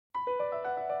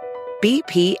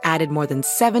BP added more than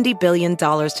 $70 billion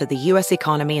to the U.S.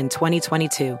 economy in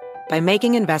 2022 by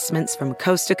making investments from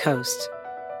coast to coast.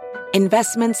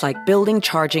 Investments like building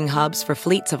charging hubs for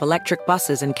fleets of electric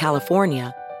buses in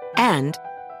California and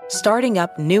starting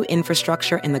up new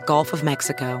infrastructure in the Gulf of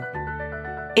Mexico.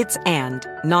 It's and,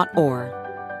 not or.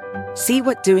 See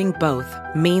what doing both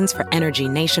means for energy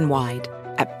nationwide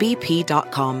at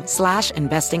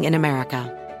bp.com/investing in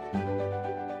America.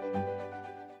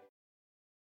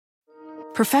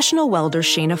 Professional welder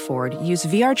Shayna Ford used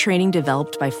VR training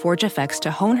developed by ForgeFX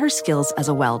to hone her skills as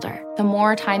a welder. The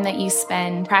more time that you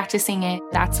spend practicing it,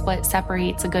 that's what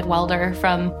separates a good welder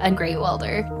from a great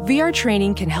welder. VR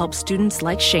training can help students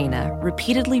like Shayna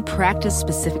repeatedly practice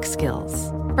specific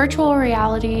skills. Virtual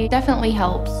reality definitely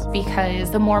helps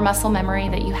because the more muscle memory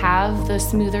that you have, the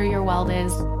smoother your weld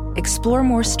is. Explore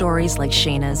more stories like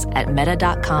Shayna's at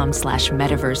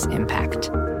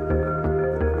meta.com/metaverseimpact.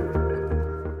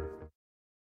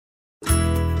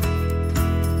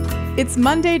 It's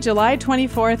Monday, July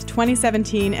 24th,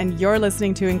 2017, and you're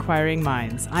listening to Inquiring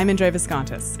Minds. I'm Indre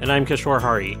Viscontis. And I'm Kishore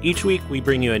Hari. Each week, we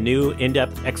bring you a new,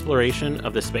 in-depth exploration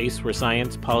of the space where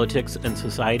science, politics, and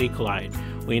society collide.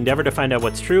 We endeavor to find out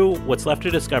what's true, what's left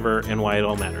to discover, and why it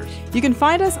all matters. You can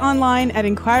find us online at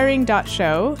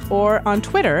inquiring.show or on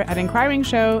Twitter at Inquiring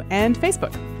Show and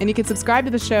Facebook. And you can subscribe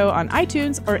to the show on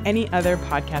iTunes or any other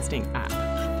podcasting app.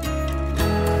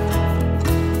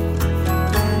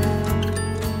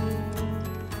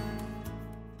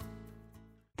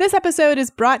 This episode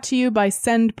is brought to you by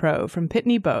SendPro from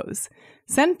Pitney Bowes.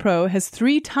 SendPro has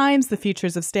 3 times the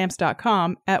features of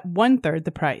Stamps.com at 1/3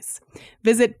 the price.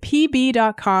 Visit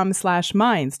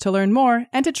pb.com/minds to learn more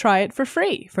and to try it for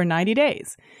free for 90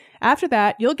 days. After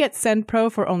that, you'll get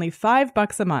SendPro for only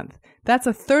 $5 a month. That's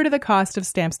 1/3 of the cost of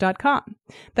Stamps.com.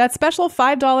 That special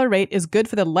 $5 rate is good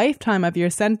for the lifetime of your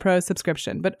SendPro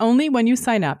subscription, but only when you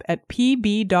sign up at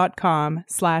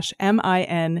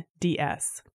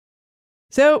pb.com/minds.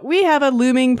 So we have a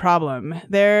looming problem.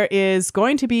 There is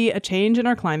going to be a change in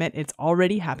our climate. It's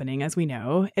already happening, as we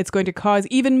know. It's going to cause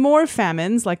even more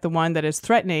famines like the one that is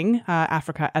threatening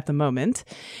Africa at the moment.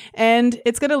 And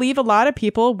it's going to leave a lot of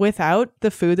people without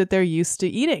the food that they're used to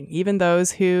eating, even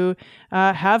those who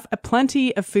have a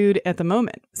plenty of food at the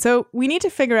moment. So we need to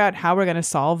figure out how we're going to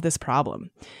solve this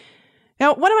problem.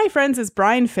 Now, one of my friends is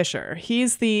Brian Fisher.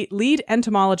 He's the lead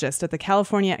entomologist at the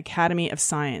California Academy of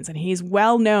Science, and he's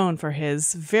well known for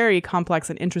his very complex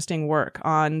and interesting work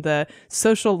on the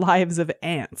social lives of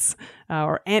ants,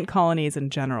 or ant colonies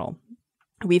in general.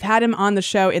 We've had him on the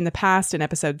show in the past in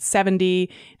episode 70.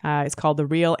 It's called The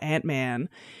Real Ant-Man.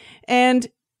 And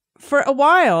for a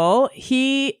while,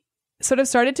 he sort of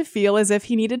started to feel as if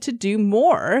he needed to do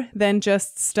more than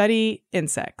just study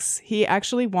insects. He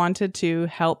actually wanted to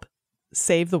help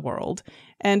save the world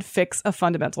and fix a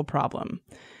fundamental problem.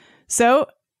 So,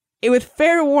 with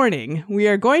fair warning, we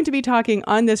are going to be talking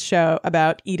on this show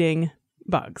about eating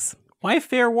bugs. Why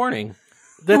fair warning?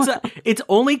 It's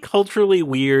only culturally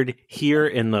weird here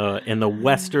in the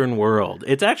Western world.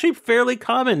 It's actually fairly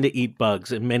common to eat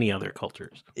bugs in many other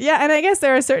cultures. Yeah, and I guess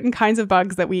there are certain kinds of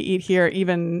bugs that we eat here,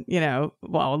 even, a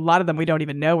lot of them we don't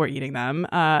even know we're eating them.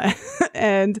 But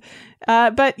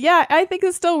yeah, I think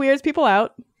it still weirds people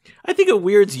out. I think it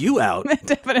weirds you out. It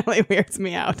definitely weirds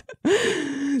me out.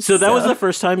 So that was the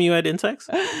first time you had insects?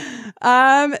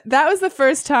 That was the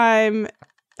first time.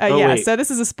 Wait. So this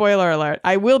is a spoiler alert.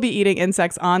 I will be eating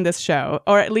insects on this show,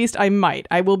 or at least I might.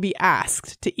 I will be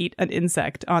asked to eat an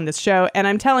insect on this show. And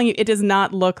I'm telling you, it does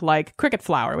not look like cricket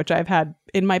flour, which I've had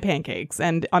in my pancakes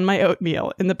and on my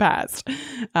oatmeal in the past,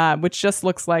 which just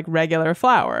looks like regular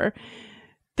flour.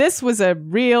 This was a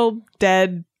real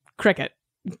dead cricket.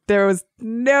 There was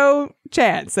no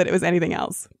chance that it was anything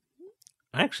else.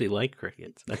 I actually like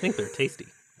crickets. I think they're tasty.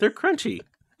 They're crunchy.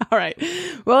 All right.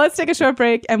 Well, let's take a short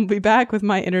break and we'll be back with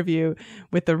my interview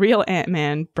with the real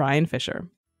Ant-Man, Brian Fisher.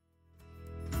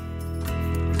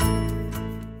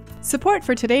 Support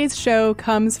for today's show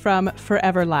comes from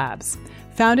Forever Labs.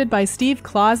 Founded by Steve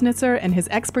Klausnitzer and his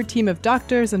expert team of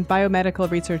doctors and biomedical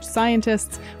research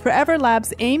scientists, Forever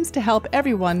Labs aims to help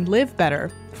everyone live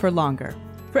better for longer.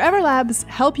 Forever Labs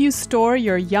help you store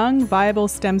your young, viable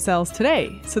stem cells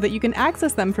today so that you can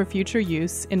access them for future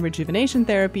use in rejuvenation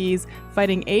therapies,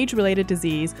 fighting age-related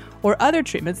disease, or other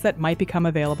treatments that might become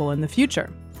available in the future.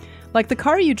 Like the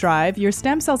car you drive, your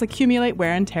stem cells accumulate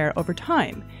wear and tear over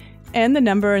time, and the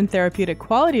number and therapeutic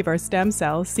quality of our stem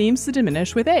cells seems to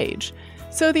diminish with age.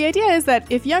 So the idea is that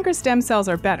if younger stem cells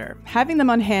are better, having them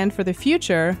on hand for the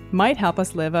future might help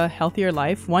us live a healthier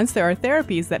life once there are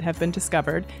therapies that have been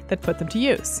discovered that put them to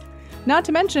use. Not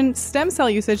to mention, stem cell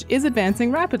usage is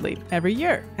advancing rapidly every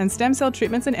year, and stem cell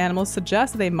treatments in animals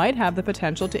suggest that they might have the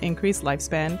potential to increase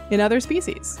lifespan in other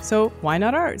species. So why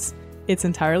not ours? It's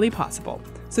entirely possible.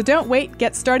 So don't wait,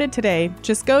 get started today.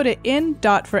 Just go to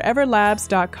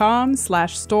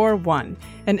in.foreverlabs.com/store1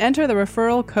 and enter the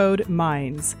referral code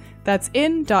MINDS. That's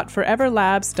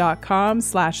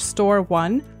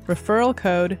in.foreverlabs.com/store1, referral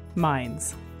code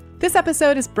MINDS. This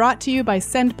episode is brought to you by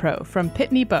SendPro from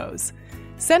Pitney Bowes.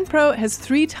 SendPro has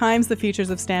 3 times the features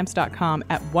of Stamps.com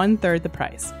at 1/3 the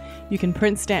price. You can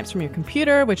print stamps from your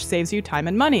computer, which saves you time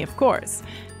and money, of course.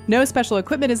 No special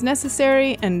equipment is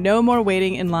necessary, and no more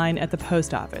waiting in line at the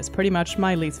post office. Pretty much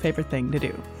my least favorite thing to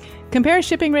do. Compare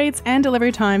shipping rates and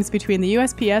delivery times between the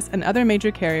USPS and other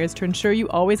major carriers to ensure you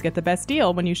always get the best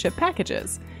deal when you ship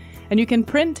packages. And you can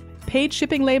print paid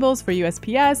shipping labels for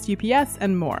USPS, UPS,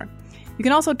 and more. You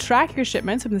can also track your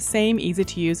shipments from the same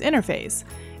easy-to-use interface.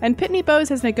 And Pitney Bowes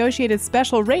has negotiated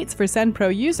special rates for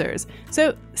SendPro users,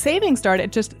 so savings start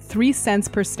at just 3 cents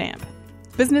per stamp.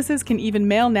 Businesses can even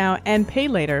mail now and pay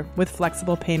later with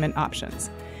flexible payment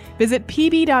options. Visit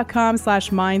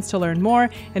pb.com/minds to learn more,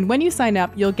 and when you sign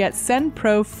up, you'll get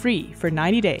SendPro free for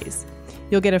 90 days.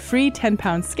 You'll get a free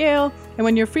 10-pound scale, and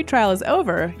when your free trial is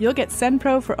over, you'll get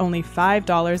SendPro for only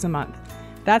 $5 a month.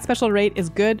 That special rate is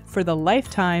good for the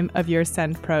lifetime of your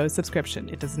SendPro subscription.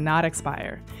 It does not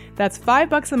expire. That's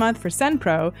 $5 a month for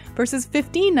SendPro versus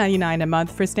 $15.99 a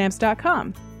month for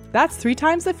Stamps.com. That's 3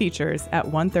 times the features at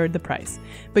 1/3 the price.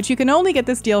 But you can only get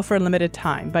this deal for a limited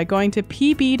time by going to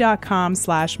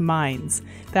pb.com/minds.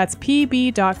 That's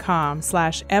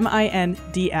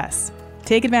pb.com/minds.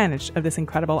 Take advantage of this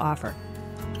incredible offer.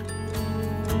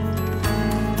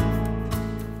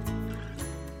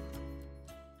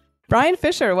 Brian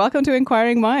Fisher, welcome to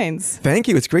Inquiring Minds. Thank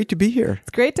you. It's great to be here.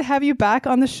 It's great to have you back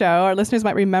on the show. Our listeners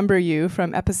might remember you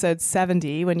from episode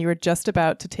 70 when you were just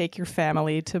about to take your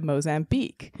family to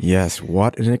Mozambique. Yes,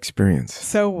 what an experience.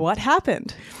 So what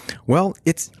happened? Well,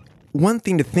 it's one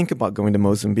thing to think about going to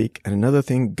Mozambique and another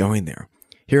thing going there.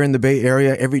 Here in the Bay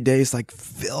Area, every day is like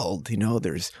filled,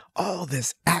 there's all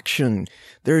this action.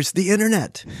 There's the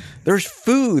internet, there's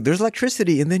food, there's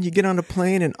electricity, and then you get on a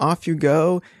plane and off you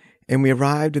go. And we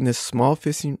arrived in this small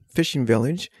fishing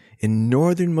village in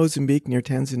northern Mozambique near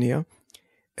Tanzania,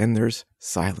 and there's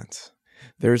silence.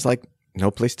 There's like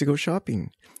no place to go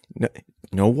shopping,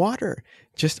 no water,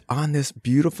 just on this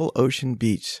beautiful ocean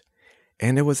beach.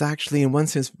 And it was actually, in one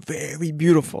sense, very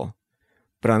beautiful.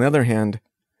 But on the other hand,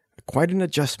 quite an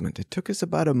adjustment. It took us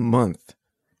about a month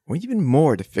or even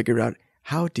more to figure out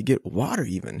how to get water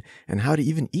even and how to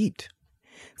even eat.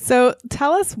 So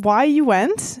tell us why you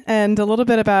went and a little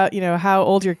bit about, how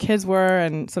old your kids were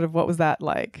and sort of what was that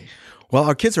like? Well,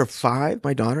 our kids are 5,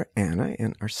 my daughter Anna,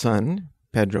 and our son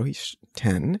Pedro, he's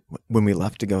 10 when we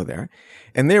left to go there.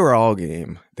 And they were all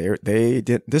game. They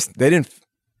didn't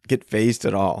get phased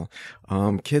at all.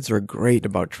 Kids are great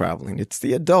about traveling. It's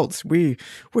the adults. We're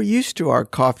used to our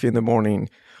coffee in the morning,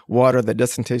 water that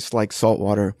doesn't taste like salt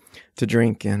water to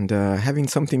drink, and having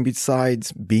something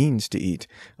besides beans to eat.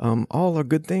 All are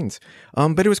good things.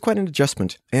 But it was quite an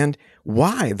adjustment. And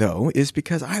why, though, is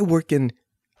because I work in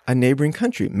a neighboring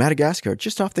country, Madagascar,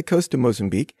 just off the coast of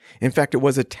Mozambique. In fact, it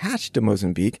was attached to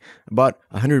Mozambique about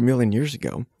 100 million years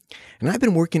ago. And I've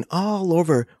been working all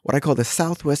over what I call the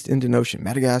Southwest Indian Ocean,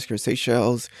 Madagascar,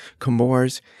 Seychelles,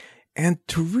 Comores, and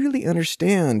to really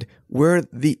understand where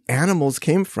the animals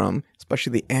came from,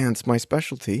 especially the ants, my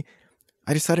specialty,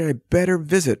 I decided I better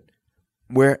visit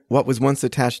what was once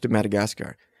attached to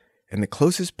Madagascar. And the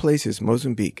closest place is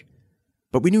Mozambique.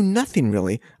 But we knew nothing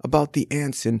really about the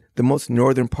ants in the most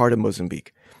northern part of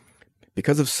Mozambique.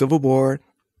 Because of civil war,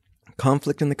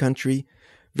 conflict in the country,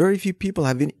 very few people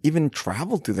have even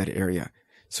traveled through that area.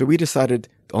 So we decided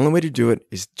the only way to do it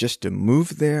is just to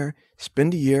move there,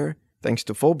 spend a year, thanks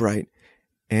to Fulbright,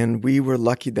 and we were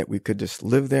lucky that we could just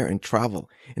live there and travel.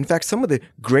 In fact, some of the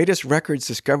greatest records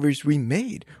discoveries we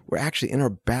made were actually in our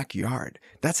backyard.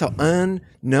 That's how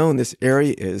unknown this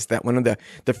area is, that one of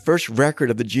the first record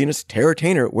of the genus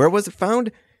Terratainer, where was it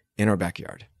found? In our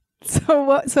backyard. So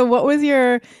what was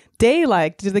your day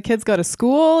like? Did the kids go to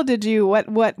school? Did you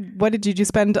what did you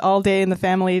spend all day in the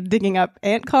family digging up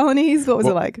ant colonies? What was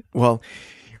it like? Well,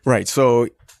 right. So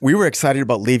we were excited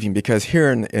about leaving because here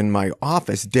in my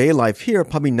office, day life here,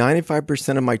 probably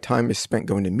 95% of my time is spent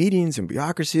going to meetings and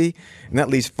bureaucracy, and that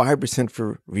leaves 5%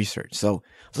 for research. So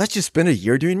let's just spend a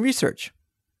year doing research.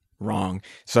 Wrong.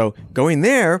 So going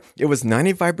there, it was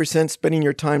 95% spending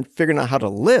your time figuring out how to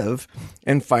live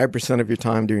and 5% of your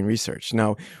time doing research.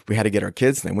 Now, we had to get our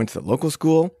kids, and they went to the local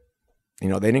school. They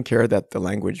didn't care that the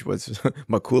language was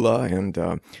Makula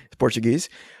and Portuguese.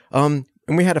 And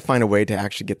we had to find a way to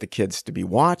actually get the kids to be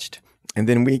watched. And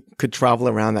then we could travel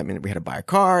around. That meant we had to buy a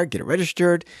car, get it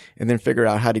registered, and then figure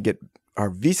out how to get our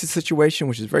visa situation,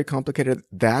 which is very complicated at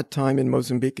that time in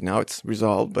Mozambique. Now it's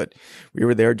resolved, but we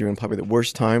were there during probably the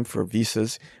worst time for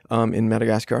visas in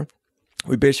Madagascar.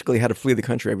 We basically had to flee the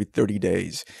country every 30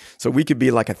 days. So we could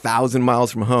be like 1,000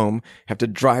 miles from home, have to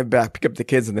drive back, pick up the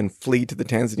kids, and then flee to the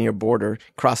Tanzania border,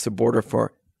 cross the border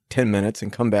for 10 minutes,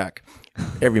 and come back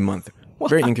every month. Wow.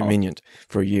 Very inconvenient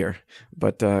for a year,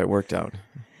 but it worked out.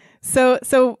 So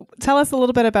tell us a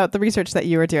little bit about the research that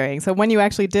you were doing. So when you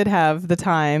actually did have the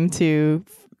time to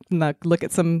look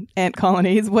at some ant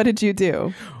colonies, what did you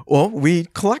do? Well, we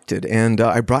collected, and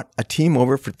I brought a team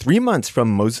over for 3 months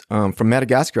from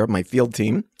Madagascar, my field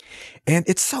team. And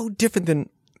it's so different than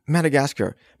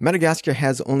Madagascar. Madagascar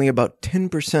has only about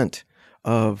 10%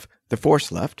 of the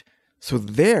forest left. So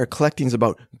there, collecting is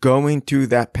about going to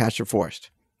that patch of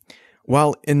forest.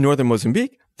 While in northern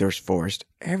Mozambique, there's forest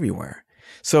everywhere.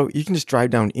 So you can just drive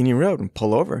down any road and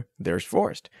pull over, there's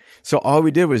forest. So all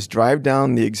we did was drive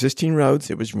down the existing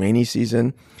roads. It was rainy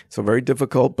season, so very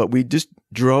difficult, but we just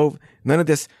drove. None of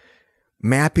this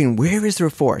mapping, where is there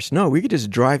a forest? No, we could just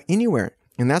drive anywhere.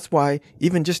 And that's why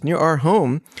even just near our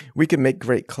home, we could make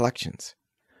great collections.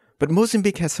 But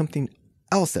Mozambique has something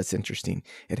else that's interesting.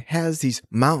 It has these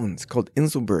mountains called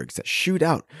Inselbergs that shoot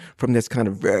out from this kind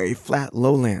of very flat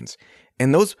lowlands.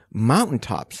 And those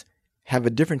mountaintops have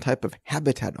a different type of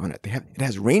habitat on it. It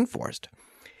has rainforest.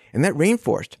 And that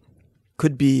rainforest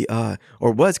could be,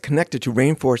 or was connected to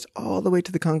rainforest all the way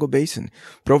to the Congo Basin.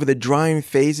 But over the drying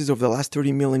phases over the last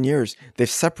 30 million years, they've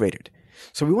separated.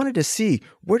 So we wanted to see,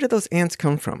 where do those ants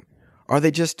come from? Are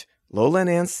they just lowland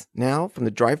ants now from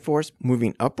the dry forest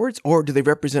moving upwards? Or do they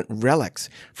represent relics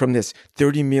from this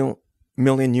 30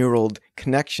 million-year-old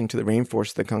connection to the rainforest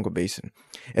of the Congo Basin?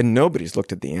 And nobody's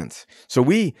looked at the ants. So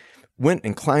we went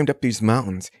and climbed up these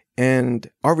mountains, and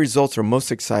our results are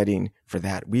most exciting for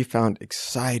that. We found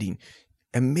exciting,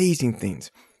 amazing things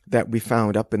that we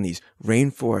found up in these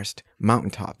rainforest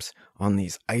mountaintops on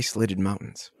these isolated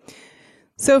mountains.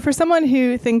 So for someone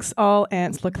who thinks all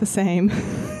ants look the same,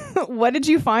 what did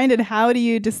you find, and how do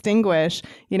you distinguish,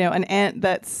 an ant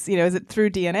that's, is it through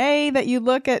DNA that you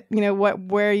look at,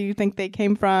 where you think they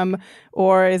came from,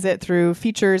 or is it through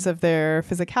features of their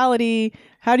physicality?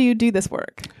 How do you do this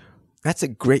work? That's a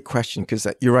great question, because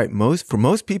you're right. For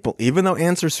most people, even though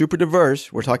ants are super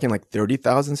diverse, we're talking like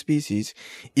 30,000 species,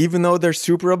 even though they're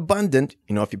super abundant,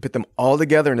 if you put them all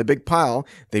together in a big pile,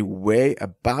 they weigh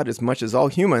about as much as all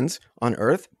humans on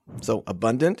Earth. So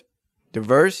abundant,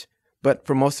 diverse, but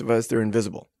for most of us, they're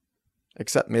invisible,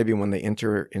 except maybe when they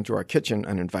enter into our kitchen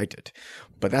uninvited.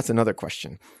 But that's another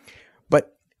question.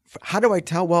 But how do I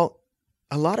tell? Well,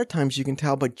 a lot of times you can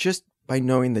tell just by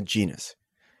knowing the genus.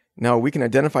 Now, we can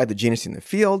identify the genus in the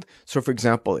field. So, for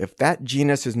example, if that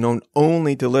genus is known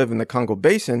only to live in the Congo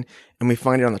Basin and we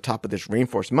find it on the top of this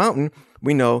rainforest mountain,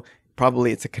 we know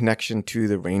probably it's a connection to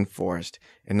the rainforest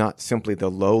and not simply the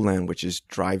lowland, which is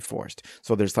dry forest.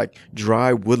 So there's like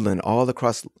dry woodland all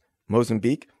across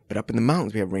Mozambique, but up in the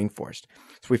mountains, we have rainforest.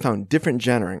 So we found different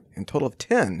genera, a total of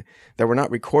 10, that were not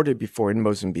recorded before in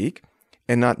Mozambique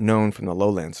and not known from the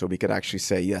lowlands. So we could actually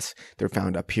say, yes, they're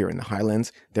found up here in the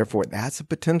highlands. Therefore, that's a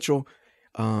potential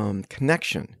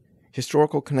connection,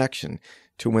 historical connection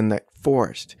to when that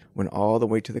forest went all the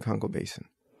way to the Congo Basin.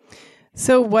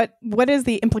 So what is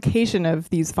the implication of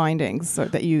these findings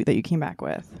that you came back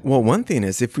with? Well, one thing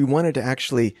is, if we wanted to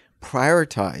actually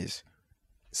prioritize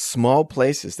small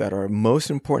places that are most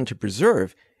important to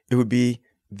preserve, it would be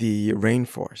the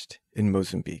rainforest in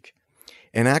Mozambique.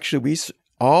 And actually,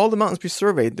 all the mountains we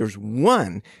surveyed, there's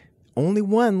only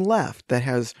one left that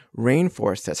has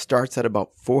rainforest that starts at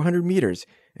about 400 meters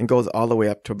and goes all the way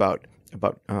up to about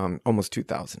almost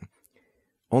 2,000.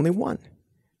 Only one.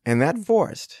 And that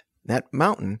forest, that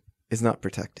mountain, is not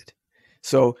protected.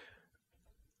 So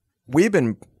we've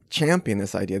been championing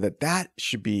this idea that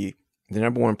should be the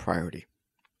number one priority.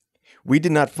 We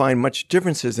did not find much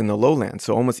differences in the lowlands.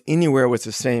 So almost anywhere was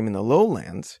the same in the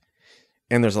lowlands,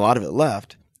 and there's a lot of it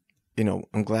left.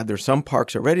 I'm glad there's some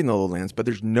parks already in the lowlands, but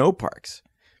there's no parks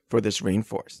for this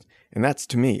rainforest. And that's,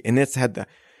 to me, and it's had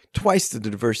twice the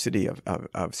diversity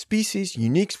of species,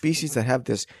 unique species that have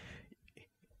this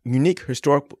unique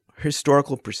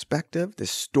historical perspective,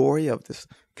 this story of this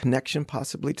connection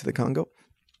possibly to the Congo,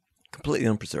 completely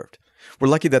unpreserved. We're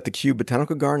lucky that the Kew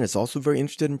Botanical Garden is also very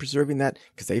interested in preserving that,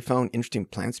 because they found interesting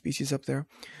plant species up there.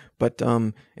 But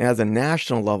as a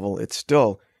national level, it's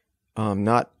still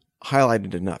not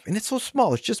highlighted enough. And it's so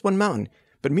small. It's just one mountain.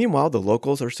 But meanwhile, the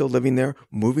locals are still living there,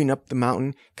 moving up the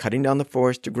mountain, cutting down the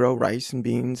forest to grow rice and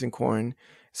beans and corn.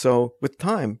 So with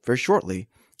time, very shortly,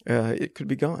 it could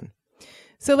be gone.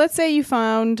 So let's say you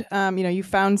found, you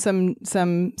found some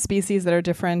species that are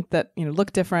different, that,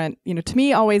 look different. To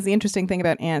me, always the interesting thing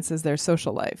about ants is their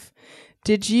social life.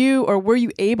 Did you, or were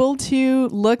you able to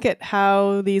look at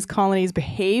how these colonies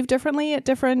behave differently at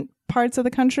different parts of the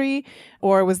country?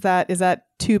 Or is that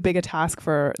too big a task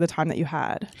for the time that you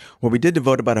had? Well, we did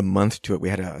devote about a month to it. We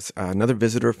had another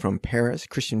visitor from Paris,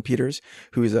 Christian Peters,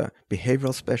 who is a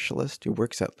behavioral specialist who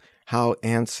works at how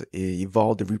ants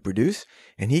evolved to reproduce.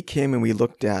 And he came and we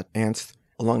looked at ants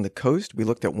along the coast. We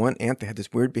looked at one ant that had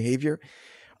this weird behavior.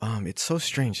 It's so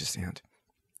strange, this ant.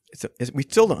 We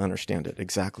still don't understand it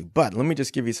exactly, but let me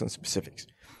just give you some specifics.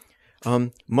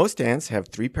 Most ants have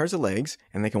 3 pairs of legs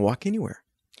and they can walk anywhere.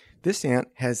 This ant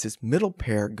has this middle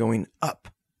pair going up.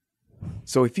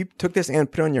 So if you took this ant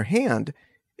and put it on your hand,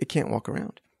 it can't walk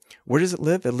around. Where does it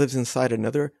live? It lives inside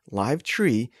another live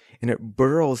tree, and it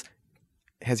burrows,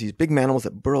 has these big mandibles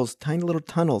that burrows tiny little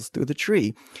tunnels through the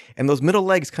tree. And those middle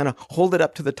legs kind of hold it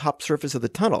up to the top surface of the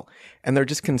tunnel. And they're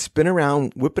just can spin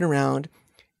around, whipping around,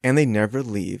 and they never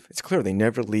leave. It's clear they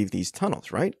never leave these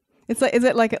tunnels, right? Is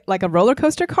it like a roller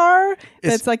coaster car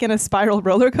that's like in a spiral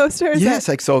roller coaster?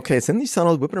 It's in these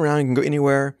tunnels, whipping around. You can go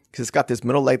anywhere because it's got this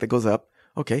middle leg that goes up.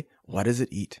 Okay, what does it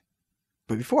eat?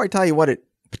 But before I tell you what it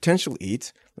potentially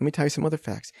eats, let me tell you some other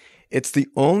facts. It's the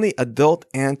only adult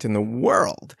ant in the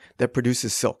world that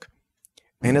produces silk.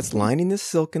 And it's lining the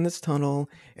silk in this tunnel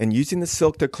and using the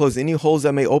silk to close any holes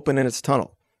that may open in its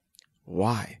tunnel.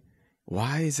 Why?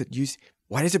 Why is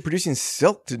it producing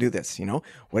silk to do this?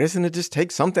 Why doesn't it just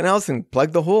take something else and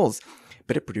plug the holes?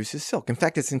 But it produces silk. In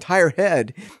fact, its entire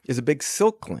head is a big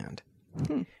silk gland.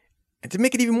 And to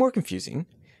make it even more confusing,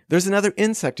 there's another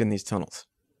insect in these tunnels.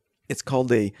 It's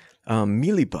called a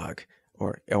mealybug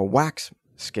or a wax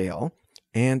scale,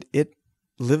 and it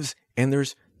lives, and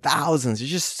there's thousands.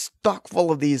 It's just stock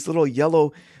full of these little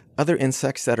yellow other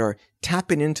insects that are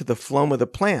tapping into the phloem of the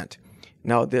plant.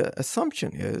 Now, the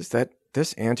assumption is that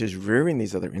this ant is rearing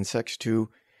these other insects to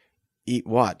eat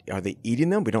what? Are they eating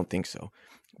them? We don't think so.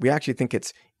 We actually think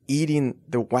it's eating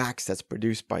the wax that's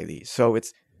produced by these. So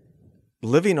it's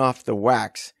living off the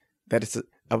wax that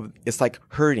it's like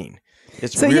herding.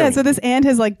 So this ant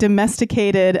has like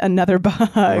domesticated another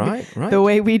bug, right. The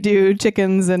way we do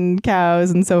chickens and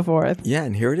cows and so forth. Yeah,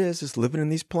 and here it is, just living in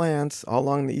these plants all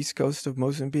along the east coast of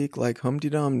Mozambique, like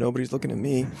hum-de-dum, nobody's looking at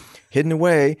me, hidden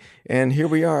away, and here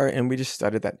we are, and we just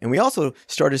studied that. And we also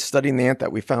started studying the ant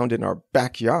that we found in our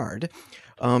backyard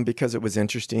because it was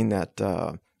interesting that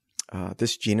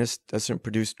this genus doesn't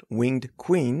produce winged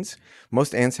queens.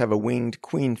 Most ants have a winged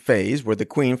queen phase where the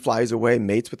queen flies away,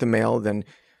 mates with the male, then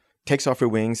takes off her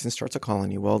wings and starts a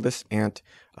colony. Well, this ant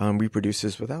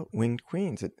reproduces without winged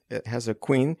queens. It has a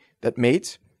queen that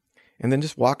mates and then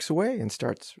just walks away and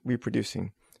starts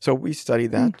reproducing. So we study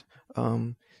that.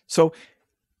 So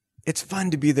it's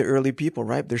fun to be the early people,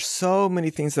 right? There's so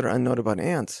many things that are unknown about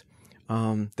ants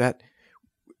that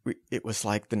it was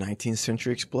like the 19th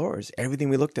century explorers. Everything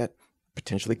we looked at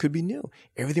potentially could be new.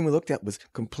 Everything we looked at was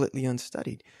completely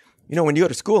unstudied. When you go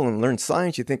to school and learn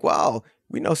science, you think, wow,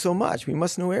 we know so much. We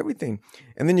must know everything.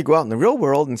 And then you go out in the real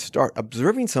world and start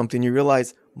observing something. You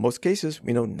realize, most cases,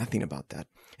 we know nothing about that.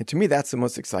 And to me, that's the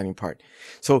most exciting part.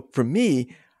 So for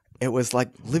me, it was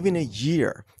like living a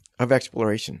year of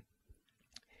exploration.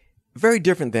 Very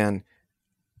different than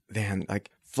like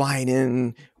flying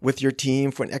in with your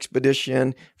team for an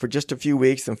expedition for just a few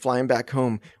weeks and flying back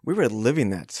home. We were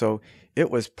living that. So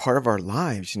it was part of our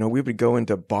lives. We would go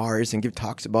into bars and give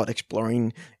talks about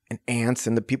exploring and ants,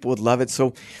 and the people would love it.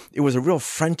 So it was a real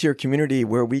frontier community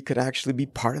where we could actually be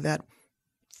part of that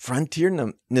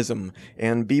frontierism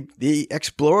and be the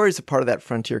explorers a part of that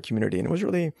frontier community. And it was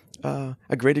really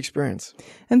a great experience.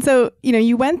 And so,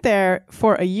 you went there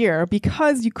for a year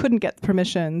because you couldn't get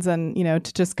permissions and,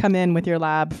 to just come in with your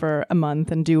lab for a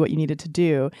month and do what you needed to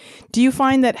do. Do you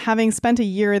find that having spent a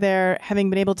year there, having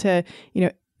been able to,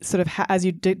 sort of, as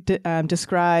you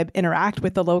describe, interact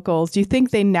with the locals, do you think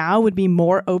they now would be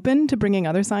more open to bringing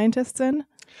other scientists in?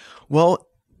 Well,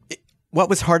 what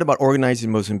was hard about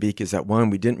organizing Mozambique is that,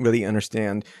 one, we didn't really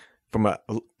understand from a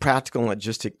practical and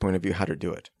logistic point of view how to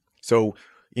do it. So,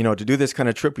 to do this kind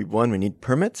of trip, we need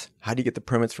permits. How do you get the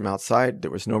permits from outside? There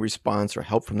was no response or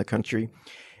help from the country.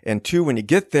 And 2, when you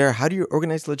get there, how do you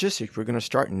organize logistics? We're going to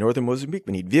start in northern Mozambique.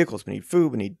 We need vehicles, we need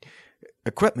food, we need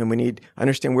equipment, we need to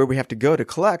understand where we have to go to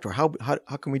collect, or how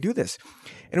can we do this?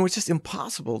 And it was just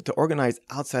impossible to organize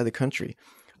outside the country.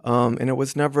 And it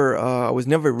was never, I was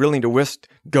never willing to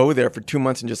go there for 2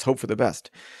 months and just hope for the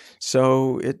best.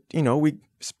 So we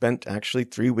spent actually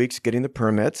 3 weeks getting the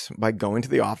permits by going to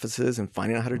the offices and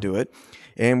finding out how to do it.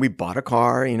 And we bought a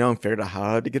car, and figured out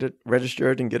how to get it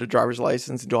registered and get a driver's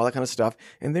license and do all that kind of stuff.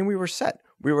 And then we were set.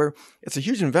 It's a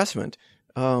huge investment.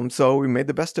 So we made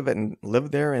the best of it and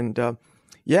lived there. And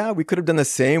we could have done the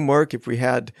same work if we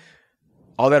had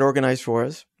all that organized for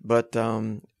us. But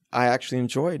I actually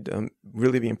enjoyed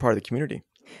really being part of the community.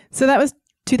 So that was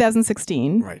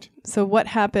 2016. Right. So what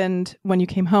happened when you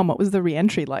came home? What was the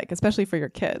reentry like, especially for your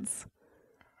kids?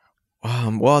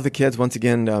 Well, the kids, once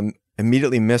again,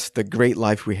 immediately missed the great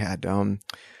life we had.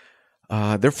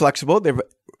 They're flexible. They've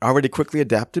already quickly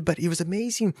adapted, but it was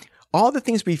amazing. All the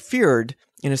things we feared,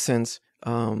 in a sense,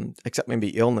 except maybe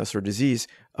illness or disease,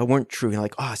 weren't true.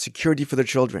 Like, security for the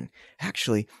children.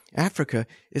 Actually, Africa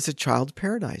is a child's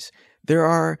paradise.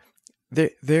 They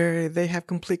have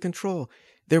complete control.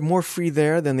 They're more free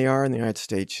there than they are in the United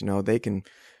States.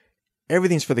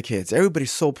 Everything's for the kids.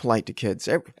 Everybody's so polite to kids.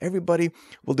 Everybody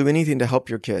will do anything to help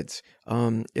your kids.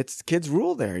 It's kids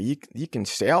rule there. You can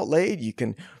stay out late. You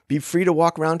can be free to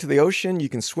walk around to the ocean. You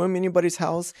can swim in anybody's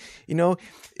house.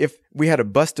 If we had a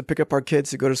bus to pick up our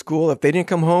kids to go to school, if they didn't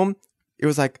come home, it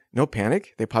was like, no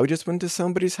panic. They probably just went to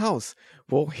somebody's house.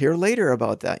 We'll hear later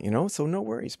about that, so no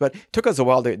worries. But it took us a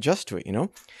while to adjust to it,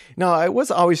 Now, I was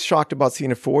always shocked about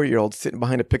seeing a 4-year-old sitting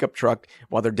behind a pickup truck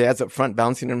while their dad's up front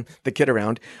bouncing the kid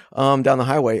around down the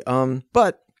highway.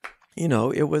 But,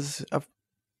 it was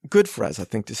good for us, I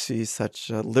think, to see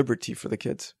such liberty for the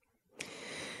kids.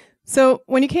 So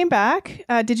when you came back,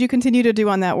 did you continue to do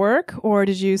on that work, or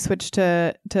did you switch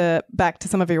to back to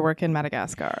some of your work in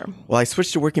Madagascar? Well, I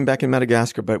switched to working back in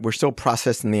Madagascar, but we're still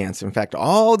processing the ants. In fact,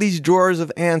 all these drawers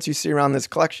of ants you see around this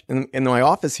collection in my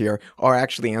office here are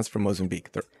actually ants from Mozambique.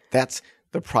 That's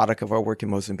the product of our work in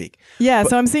Mozambique. Yeah,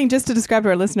 so I'm seeing, just to describe to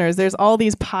our listeners, there's all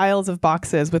these piles of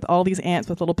boxes with all these ants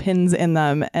with little pins in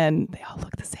them, and they all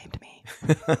look the same to me.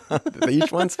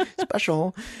 Each one's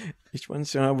special. Each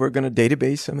one's, we're going to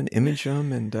database them and image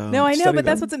them. And no, I know, but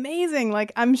that's what's amazing.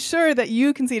 Like, I'm sure that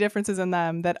you can see differences in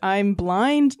them that I'm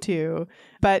blind to.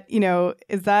 But,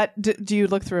 is that, do you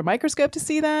look through a microscope to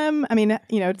see them? I mean,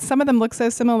 some of them look so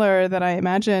similar that I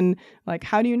imagine, like,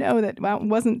 how do you know that it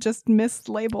wasn't just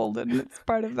mislabeled and it's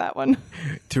part of that one?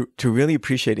 To really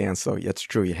appreciate ants, though, it's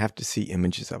true. You have to see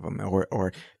images of them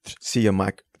or see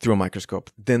through a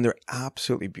microscope. Then they're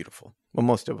absolutely beautiful. Well,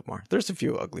 most of them are. There's a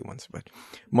few ugly ones, but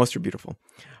most are beautiful.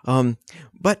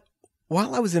 But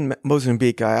while I was in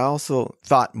Mozambique, I also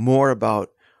thought more about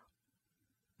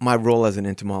my role as an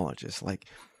entomologist. Like,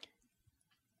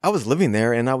 I was living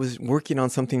there and I was working on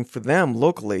something for them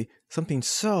locally, something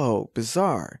so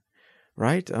bizarre,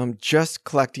 right? Just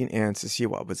collecting ants to see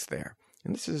what was there.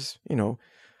 And this is,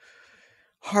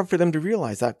 hard for them to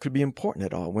realize that could be important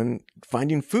at all when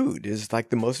finding food is like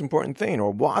the most important thing, or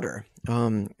water.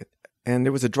 And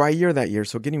there was a dry year that year,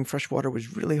 so getting fresh water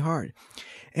was really hard.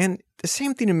 And the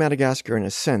same thing in Madagascar in a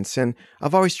sense, and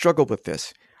I've always struggled with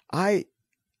this. I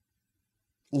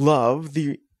love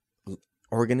the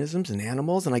organisms and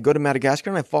animals, and I go to Madagascar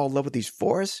and I fall in love with these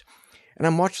forests, and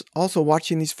I'm also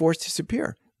watching these forests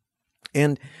disappear.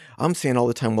 And I'm saying all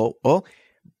the time, well,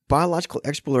 biological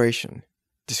exploration,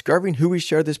 discovering who we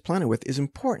share this planet with is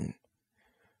important.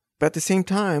 But at the same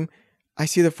time, I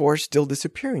see the forest still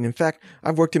disappearing. In fact,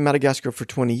 I've worked in Madagascar for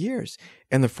 20 years,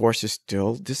 and the forest is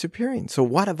still disappearing. So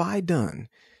what have I done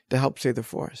to help save the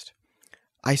forest?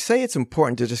 I say it's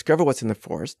important to discover what's in the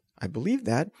forest. I believe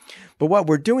that. But what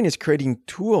we're doing is creating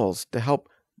tools to help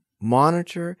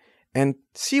monitor and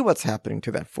see what's happening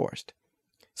to that forest.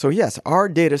 So yes, our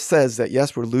data says that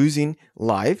yes, we're losing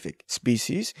life,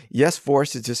 species. Yes,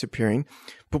 forest is disappearing.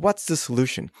 But what's the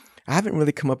solution? I haven't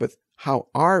really come up with how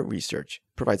our research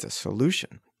provides a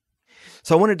solution.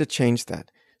 So I wanted to change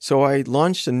that. So I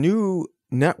launched a new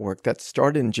network that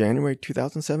started in January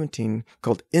 2017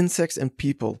 called Insects and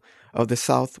People of the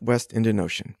Southwest Indian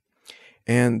Ocean.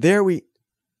 And there we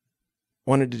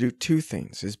wanted to do two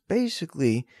things, is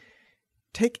basically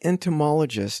take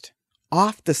entomologists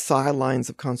off the sidelines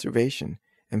of conservation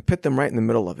and put them right in the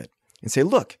middle of it and say,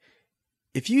 look,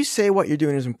 if you say what you're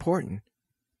doing is important,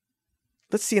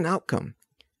 let's see an outcome.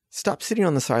 Stop sitting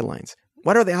on the sidelines.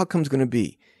 What are the outcomes going to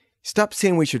be? Stop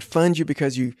saying we should fund you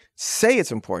because you say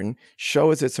it's important.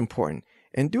 Show us it's important.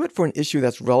 And do it for an issue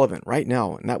that's relevant right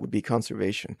now, and that would be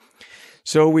conservation.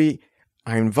 So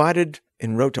I invited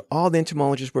and wrote to all the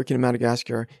entomologists working in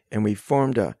Madagascar, and we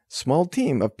formed a small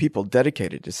team of people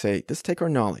dedicated to say, let's take our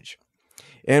knowledge.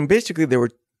 And basically, there were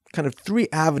kind of three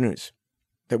avenues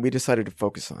that we decided to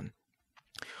focus on.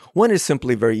 One is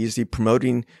simply very easy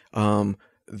promoting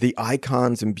the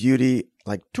icons and beauty,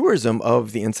 like tourism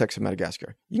of the insects of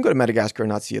Madagascar. You can go to Madagascar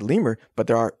and not see a lemur, but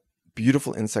there are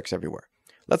beautiful insects everywhere.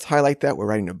 Let's highlight that. We're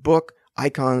writing a book,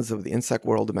 Icons of the Insect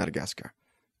World of Madagascar.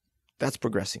 That's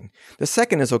progressing. The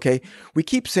second is, okay, we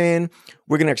keep saying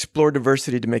we're going to explore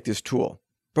diversity to make this tool,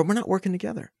 but we're not working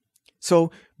together.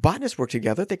 So botanists work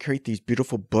together. They create these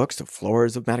beautiful books, The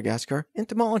Floras of Madagascar.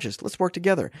 Entomologists, let's work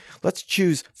together. Let's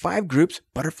choose 5 groups,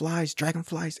 butterflies,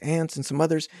 dragonflies, ants, and some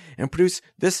others, and produce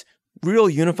this real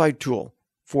unified tool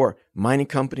for mining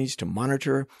companies to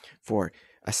monitor, for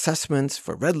assessments,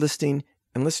 for red listing,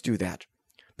 and let's do that.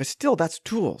 But still, that's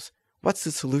tools. What's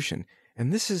the solution?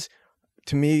 And this is,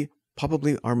 to me,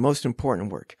 probably our most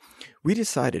important work. We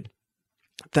decided,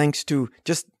 thanks to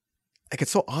just, like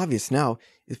it's so obvious now,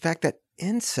 the fact that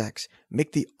insects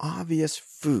make the obvious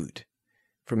food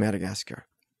for Madagascar.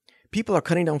 People are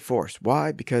cutting down forests.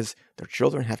 Why? Because their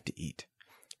children have to eat.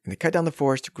 And they cut down the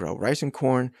forest to grow rice and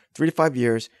corn 3 to 5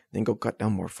 years, then go cut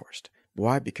down more forest.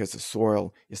 Why? Because the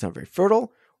soil is not very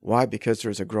fertile. Why? Because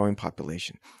there's a growing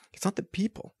population. It's not the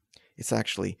people. It's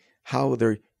actually how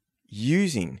they're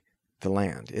using the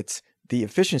land. It's the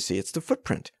efficiency. It's the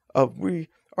footprint of we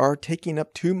are taking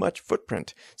up too much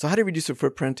footprint. So how do we reduce the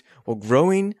footprint? Well,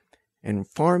 growing and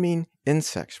farming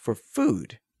insects for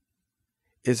food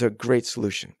is a great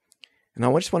solution. And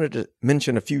I just wanted to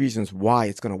mention a few reasons why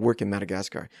it's going to work in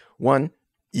Madagascar. One,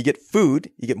 you get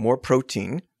food, you get more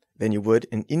protein than you would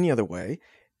in any other way,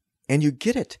 and you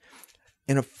get it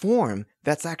in a form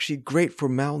that's actually great for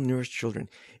malnourished children.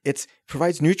 It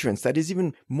provides nutrients that is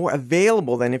even more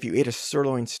available than if you ate a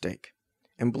sirloin steak.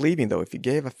 And believe me, though, if you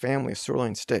gave a family a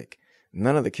sirloin steak,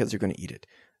 none of the kids are going to eat it.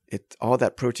 All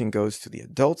that protein goes to the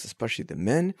adults, especially the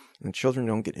men, and the children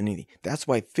don't get anything. That's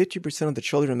why 50% of the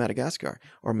children in Madagascar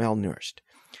are malnourished,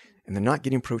 and they're not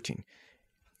getting protein.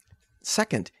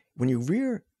 Second, when you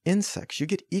rear insects, you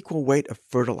get equal weight of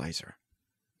fertilizer.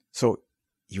 So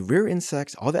you rear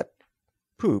insects, all that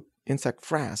poop, insect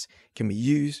frass, can be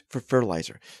used for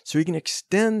fertilizer. So you can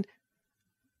extend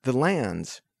the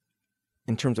lands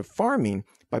in terms of farming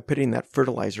by putting that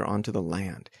fertilizer onto the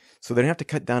land. So they don't have to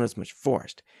cut down as much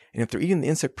forest. And if they're eating the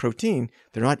insect protein,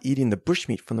 they're not eating the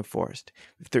bushmeat from the forest.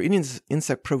 If they're eating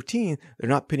insect protein, they're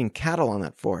not putting cattle on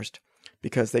that forest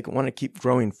because they want to keep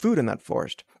growing food in that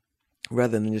forest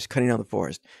rather than just cutting down the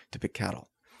forest to pick cattle.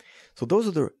 So those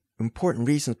are the important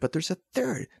reasons. But there's a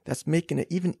third that's making it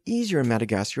even easier in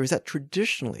Madagascar, is that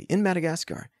traditionally in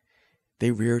Madagascar, they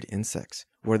reared insects,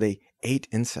 where they ate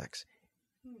insects.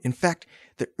 In fact,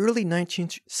 the early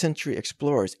 19th century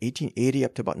explorers, 1880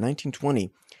 up to about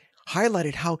 1920,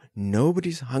 highlighted how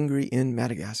nobody's hungry in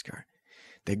Madagascar.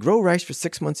 They grow rice for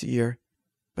 6 months a year,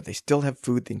 but they still have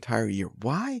food the entire year.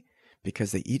 Why?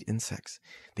 Because they eat insects.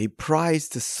 They prize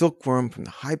the silkworm from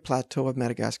the high plateau of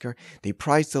Madagascar. They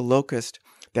prize the locust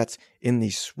that's in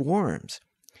these swarms.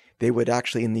 They would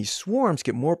actually, in these swarms,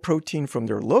 get more protein from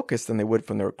their locusts than they would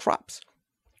from their crops.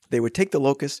 They would take the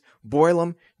locusts, boil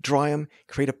them, dry them,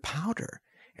 create a powder,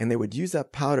 and they would use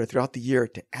that powder throughout the year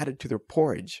to add it to their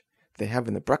porridge they have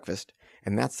in the breakfast,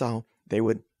 and that's how they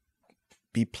would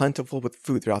be plentiful with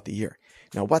food throughout the year.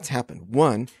 Now, what's happened?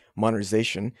 One,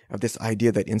 modernization of this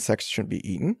idea that insects shouldn't be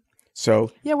eaten.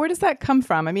 So yeah, where does that come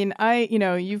from? I mean,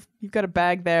 you've got a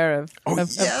bag there of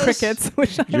crickets,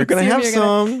 which you're going to have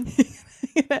some.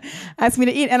 Ask me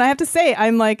to eat, and I have to say,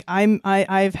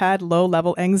 I've had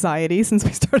low-level anxiety since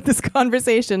we started this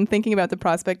conversation, thinking about the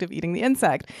prospect of eating the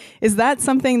insect. Is that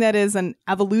something that is an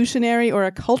evolutionary or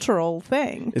a cultural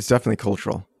thing? It's definitely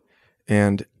cultural,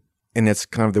 and it's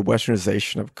kind of the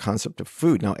westernization of concept of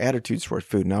food. Now, attitudes toward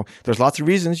food. Now, there's lots of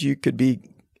reasons you could be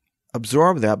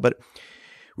absorbed that, but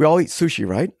we all eat sushi,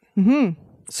 right? Mm-hmm.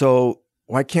 So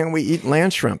why can't we eat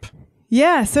land shrimp?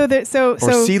 Yeah, so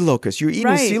sea locust. You're eating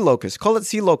right. Sea locust. Call it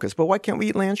sea locust. But why can't we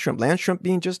eat land shrimp? Land shrimp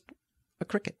being just a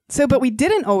cricket. So, but we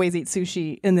didn't always eat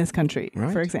sushi in this country,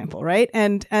 right, for example, right?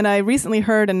 And I recently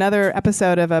heard another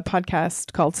episode of a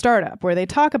podcast called Startup, where they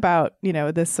talk about,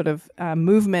 this sort of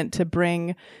movement to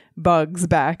bring bugs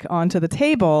back onto the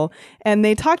table. And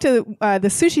they talked to the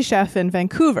sushi chef in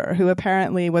Vancouver, who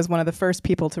apparently was one of the first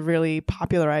people to really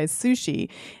popularize sushi.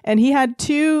 And he had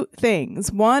two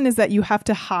things. One is that you have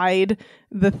to hide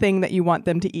the thing that you want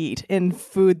them to eat in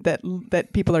food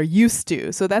that people are used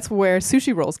to. So that's where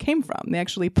sushi rolls came from. They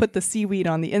actually put the seaweed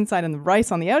on the inside and the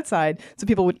rice on the outside, so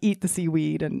people would eat the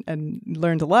seaweed and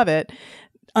learn to love it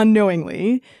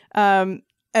unknowingly.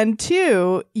 And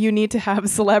two, you need to have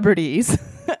celebrities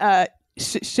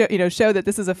show that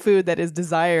this is a food that is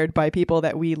desired by people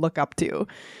that we look up to.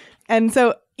 And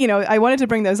so I wanted to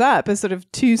bring those up as sort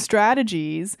of two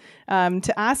strategies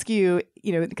to ask you,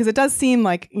 because it does seem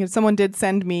like, someone did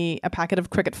send me a packet of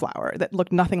cricket flour that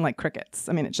looked nothing like crickets.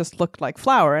 I mean, it just looked like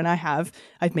flour. And I've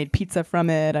made pizza from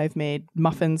it. I've made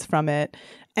muffins from it.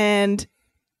 And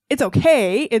it's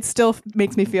okay. It still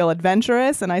makes me feel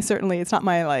adventurous. And it's not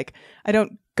my, I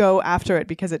don't go after it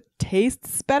because it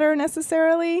tastes better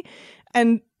necessarily.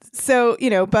 And so,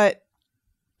 but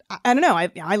I don't know.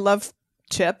 I love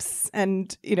chips,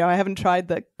 and I haven't tried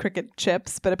the cricket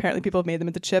chips, but apparently people have made them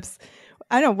into chips.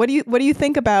 I don't know. What do you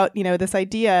think about this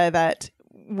idea that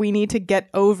we need to get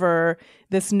over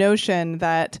this notion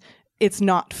that it's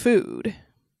not food?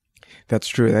 That's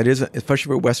true. That is,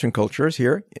 especially for Western cultures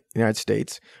here in the United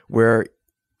States, where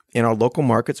in our local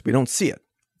markets we don't see it.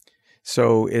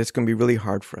 So it's going to be really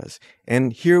hard for us.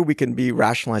 And here we can be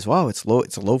rationalized. Wow, it's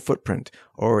a low footprint,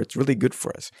 or it's really good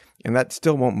for us, and that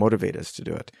still won't motivate us to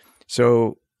do it.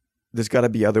 So there's got to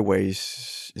be other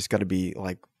ways. It's got to be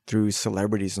like through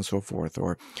celebrities and so forth.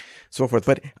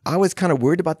 But I was kind of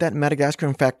worried about that in Madagascar.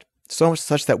 In fact, so much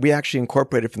such that we actually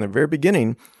incorporated from the very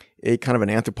beginning a kind of an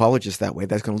anthropologist that way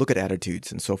that's going to look at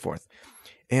attitudes and so forth.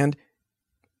 And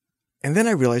then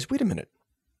I realized, wait a minute.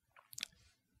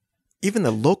 Even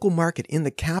the local market in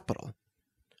the capital,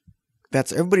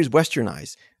 that's everybody's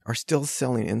westernized, are still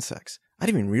selling insects. I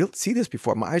didn't even see this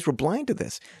before. My eyes were blind to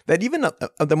this. That even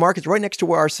the markets right next to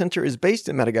where our center is based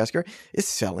in Madagascar is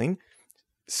selling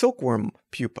silkworm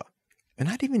pupa. And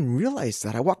I didn't even realize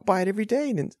that. I walk by it every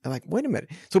day and I'm like, wait a minute.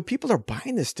 So people are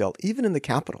buying this still, even in the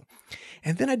capital.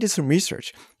 And then I did some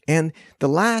research. And the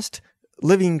last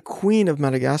living queen of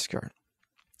Madagascar,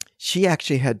 she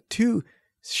actually had 2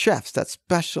 chefs that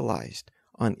specialized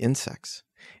on insects.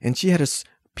 And she had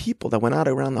people that went out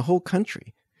around the whole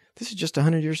country. This is just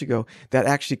 100 years ago, that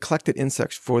actually collected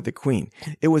insects for the queen.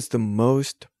 It was the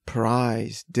most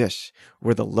prized dish,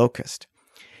 were the locust.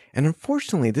 And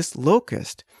unfortunately, this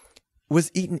locust was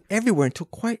eaten everywhere until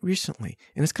quite recently.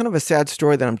 And it's kind of a sad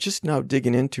story that I'm just now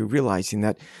digging into, realizing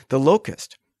that the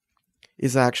locust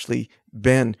is actually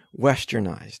been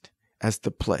westernized as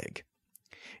the plague.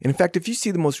 And in fact, if you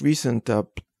see the most recent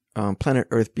Planet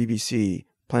Earth, BBC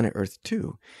Planet Earth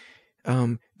 2,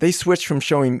 they switched from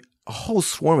showing a whole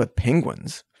swarm of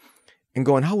penguins and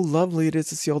going, how lovely it is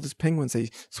to see all these penguins. They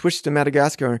switched to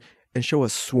Madagascar and show a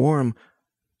swarm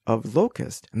of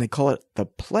locusts, and they call it the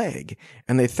plague.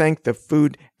 And they thank the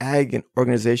Food Ag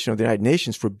Organization of the United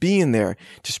Nations for being there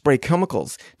to spray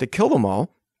chemicals to kill them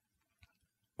all,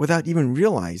 without even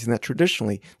realizing that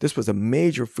traditionally this was a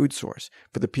major food source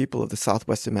for the people of the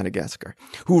southwest of Madagascar,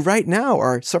 who right now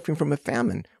are suffering from a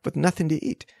famine with nothing to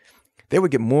eat. They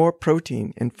would get more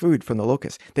protein and food from the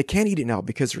locusts. They can't eat it now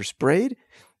because they're sprayed.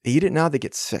 They eat it now, they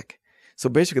get sick. So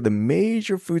basically the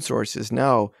major food source is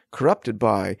now corrupted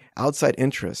by outside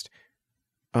interest,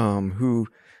 who,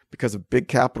 because of big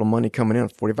capital money coming in,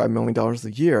 $45 million a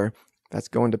year, that's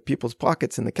going to people's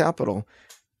pockets in the capital,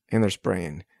 and they're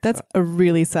spraying. That's a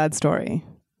really sad story.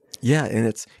 Yeah, and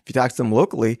if you talk to them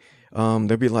locally,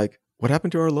 they'll be like, what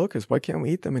happened to our locusts? Why can't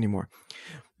we eat them anymore?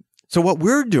 So what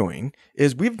we're doing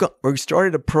is we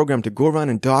started a program to go around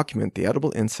and document the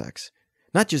edible insects,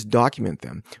 not just document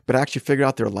them, but actually figure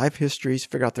out their life histories,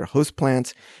 figure out their host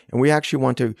plants, and we actually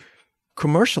want to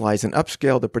commercialize and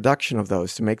upscale the production of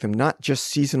those to make them not just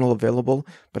seasonal available,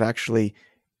 but actually,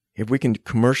 if we can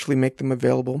commercially make them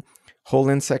available, whole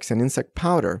insects and insect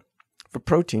powder for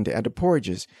protein to add to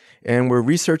porridges. And we're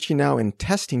researching now and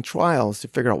testing trials to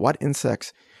figure out what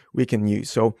insects we can use.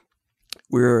 So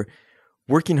we're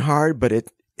working hard, but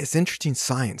it's interesting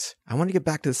science. I want to get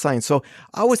back to the science. So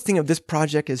I always think of this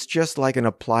project as just like an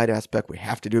applied aspect. We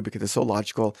have to do it because it's so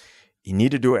logical. You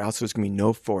need to do it, else there's going to be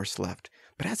no force left.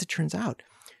 But as it turns out,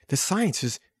 the science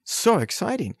is so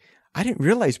exciting. I didn't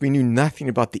realize we knew nothing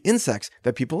about the insects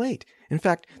that people ate. In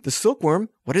fact, the silkworm,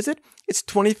 what is it? It's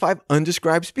 25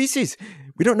 undescribed species.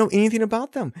 We don't know anything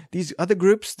about them. These other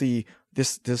groups, this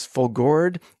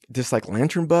fulgorid, this like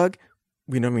lantern bug,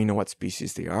 we don't even know what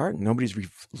species they are. Nobody's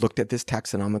looked at this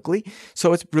taxonomically.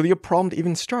 So it's really a problem to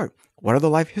even start. What are the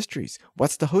life histories?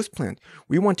 What's the host plant?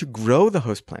 We want to grow the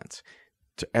host plants.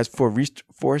 As for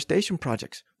reforestation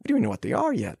projects, we don't even know what they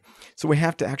are yet. So we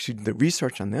have to actually do the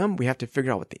research on them. We have to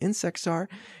figure out what the insects are.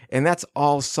 And that's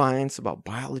all science about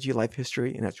biology, life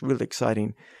history. And that's really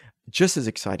exciting, just as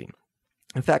exciting.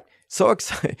 In fact, it's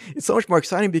so much more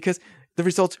exciting because the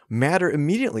results matter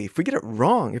immediately. If we get it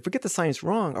wrong, if we get the science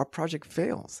wrong, our project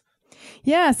fails.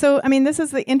 Yeah. So, I mean, this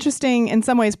is the interesting, in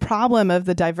some ways, problem of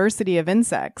the diversity of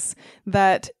insects,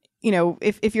 that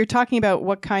if you're talking about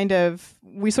what kind of,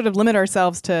 we sort of limit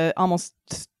ourselves to almost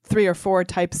 3 or 4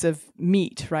 types of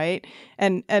meat, right?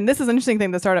 And this is an interesting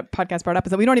thing the Startup Podcast brought up,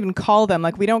 is that we don't even call them,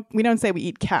 like we don't say we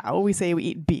eat cow, we say we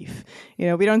eat beef.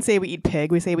 We don't say we eat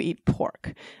pig, we say we eat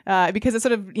pork, because it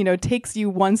sort of takes you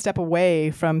one step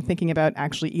away from thinking about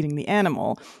actually eating the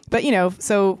animal. But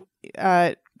so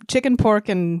chicken, pork,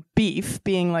 and beef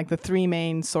being like the 3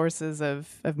 main sources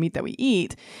of meat that we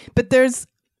eat, but there's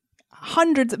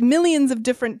hundreds of millions of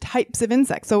different types of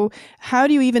insects. So how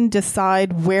do you even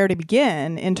decide where to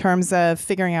begin in terms of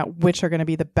figuring out which are going to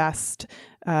be the best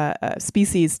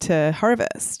species to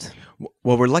harvest?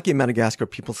 Well, we're lucky in Madagascar,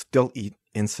 people still eat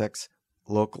insects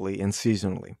locally and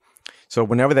seasonally. So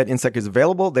whenever that insect is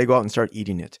available, they go out and start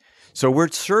eating it. So we're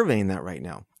surveying that right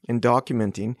now and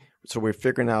documenting. So we're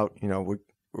figuring out,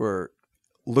 we're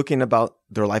looking about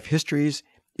their life histories.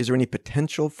 Is there any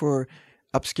potential for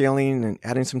upscaling and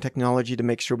adding some technology to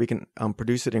make sure we can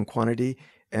produce it in quantity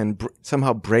and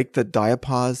somehow break the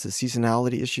diapause, the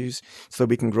seasonality issues, so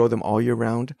we can grow them all year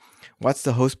round? What's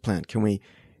the host plant?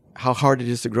 How hard it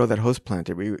is to grow that host plant?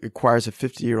 It requires a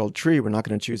 50-year-old tree. We're not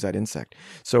going to choose that insect.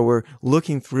 So we're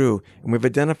looking through, and we've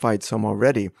identified some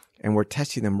already, and we're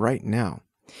testing them right now.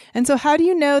 And so how do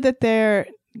you know that they're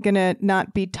going to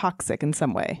not be toxic in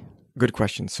some way? Good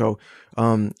question. So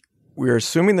we're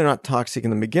assuming they're not toxic in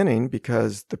the beginning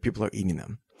because the people are eating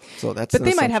them. So that's. But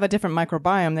they might have a different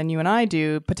microbiome than you and I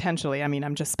do, potentially. I mean,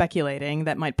 I'm just speculating,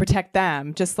 that might protect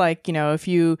them. Just like, if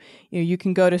you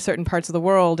can go to certain parts of the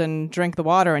world and drink the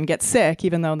water and get sick,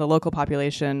 even though the local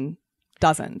population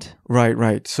doesn't.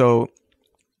 Right. So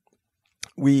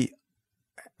we,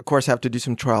 of course, have to do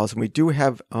some trials, and we do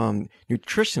have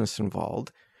nutritionists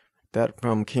involved that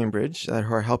from Cambridge that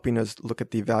are helping us look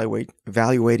at the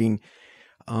evaluating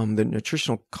the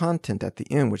nutritional content at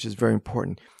the end, which is very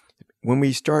important. When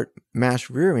we start mass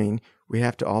rearing, we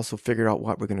have to also figure out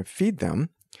what we're going to feed them.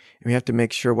 And we have to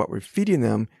make sure what we're feeding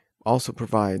them also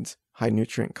provides high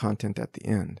nutrient content at the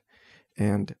end,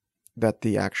 and that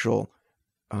the actual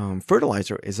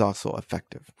fertilizer is also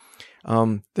effective.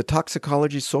 The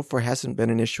toxicology so far hasn't been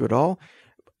an issue at all.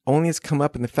 Only has come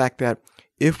up in the fact that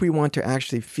if we want to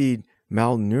actually feed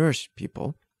malnourished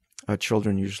people,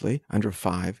 children usually under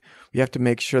 5, we have to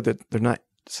make sure that they're not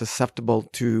susceptible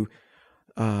to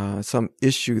some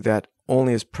issue that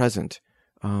only is present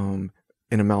in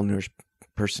a malnourished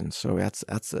person. So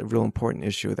that's a real important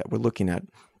issue that we're looking at.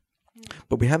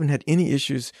 But we haven't had any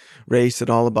issues raised at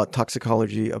all about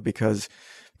toxicology because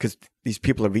these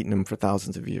people have eaten them for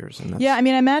thousands of years. And I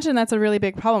imagine that's a really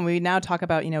big problem. We now talk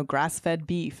about, grass-fed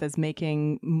beef as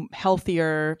making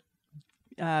healthier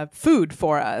food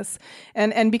for us.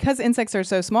 And because insects are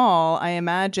so small, I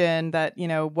imagine that,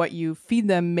 what you feed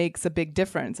them makes a big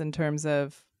difference in terms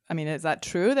of, is that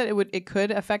true that it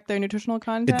could affect their nutritional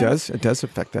content? It does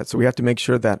affect that. So we have to make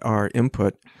sure that our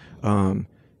input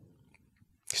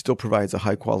still provides a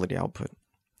high quality output.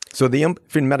 So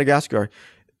in Madagascar,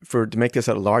 to make this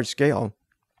at a large scale,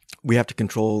 we have to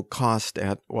control cost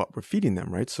at what we're feeding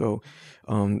them, right? So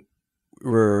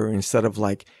we're, instead of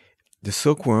like the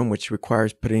silkworm, which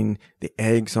requires putting the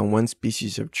eggs on one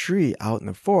species of tree out in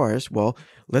the forest, well,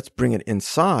 let's bring it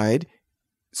inside.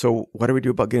 So what do we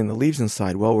do about getting the leaves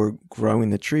inside? Well, we're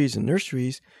growing the trees in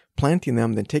nurseries, planting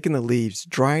them, then taking the leaves,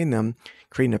 drying them,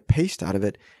 creating a paste out of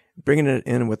it, bringing it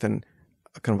in with a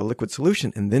kind of a liquid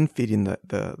solution, and then feeding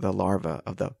the larva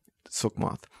of the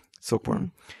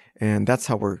silkworm. And that's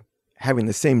how we're having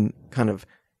the same kind of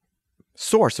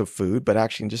source of food, but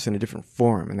actually just in a different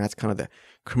form. And that's kind of the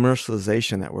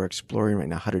commercialization that we're exploring right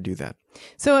now, how to do that.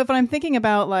 So if I'm thinking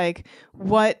about like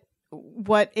what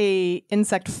a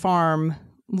insect farm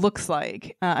looks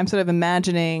like, I'm sort of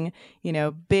imagining,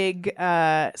 big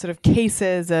sort of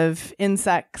cases of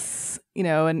insects,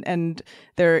 and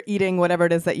they're eating whatever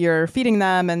it is that you're feeding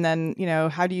them. And then,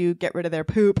 how do you get rid of their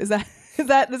poop? Is that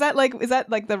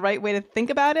like the right way to think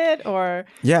about it? Or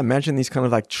imagine these kind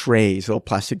of like trays, little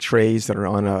plastic trays that are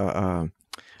on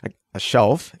a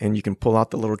shelf, and you can pull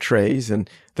out the little trays, and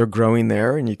they're growing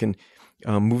there, and you can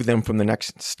move them from the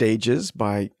next stages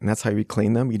and that's how you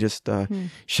clean them. You just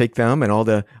shake them, and all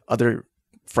the other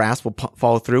frass will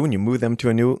fall through, and you move them to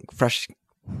a new fresh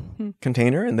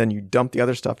container, and then you dump the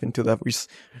other stuff into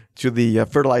the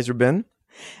fertilizer bin.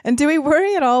 And do we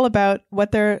worry at all about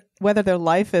whether their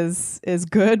life is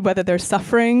good, whether they're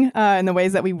suffering in the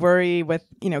ways that we worry with,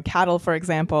 cattle, for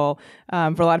example? For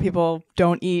a lot of people,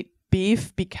 don't eat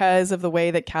beef because of the way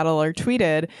that cattle are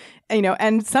treated,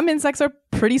 and some insects are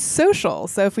pretty social.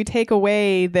 So if we take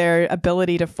away their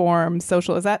ability to form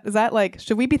social, is that like,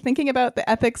 should we be thinking about the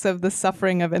ethics of the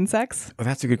suffering of insects? Well,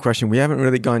 that's a good question. We haven't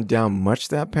really gone down much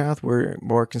that path. We're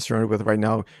more concerned with right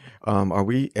now, are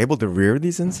we able to rear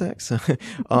these insects?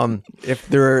 If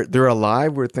they're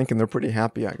alive, we're thinking they're pretty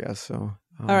happy, I guess. So.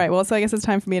 All right. Well, so I guess it's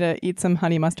time for me to eat some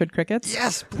honey mustard crickets.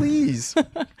 Yes, please.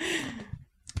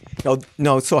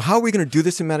 No. So how are we going to do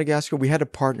this in Madagascar? We had to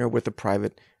partner with a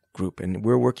private group, and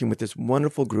we're working with this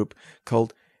wonderful group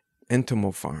called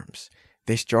Entomo Farms.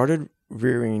 They started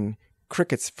rearing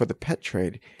crickets for the pet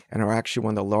trade and are actually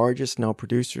one of the largest now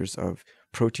producers of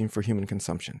protein for human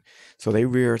consumption. So they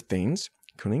rear things,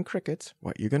 including crickets,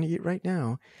 what you're going to eat right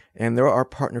now, and they're our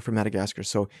partner for Madagascar.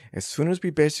 So as soon as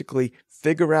we basically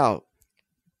figure out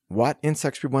what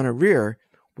insects we want to rear,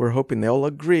 we're hoping they'll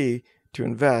agree to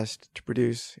invest to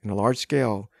produce in a large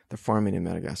scale the farming in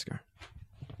Madagascar.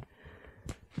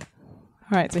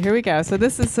 All right, so here we go. So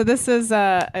this is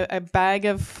a bag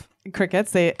of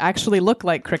crickets. They actually look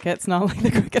like crickets, not like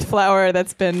the cricket flour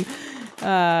that's been,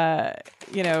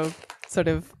 sort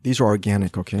of. These are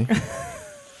organic, okay?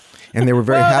 And they were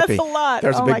very happy. That's a lot.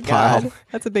 There's a big pile. God.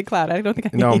 That's a big cloud. I don't think I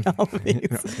can eat all of these. You're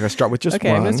going to start with just one.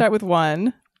 Okay, I'm going to start with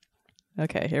one.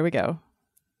 Okay, here we go.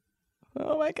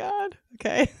 Oh my God.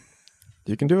 Okay.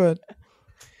 You can do it.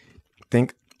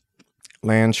 Think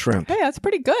land shrimp. Hey, that's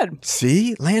pretty good.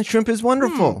 See? Land shrimp is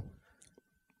wonderful.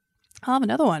 I'll have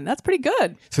another one. That's pretty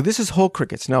good. So this is whole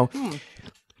crickets. Now,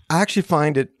 I actually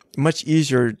find it much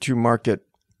easier to market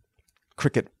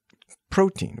cricket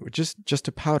protein, which is just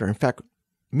a powder. In fact,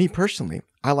 me personally,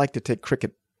 I like to take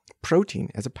cricket protein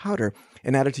as a powder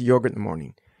and add it to yogurt in the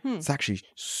morning. It's actually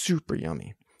super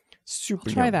yummy. Super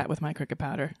Try yummy. that with my cricket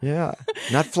powder. Yeah.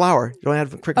 Not flour. You don't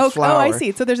have cricket flour. Oh, I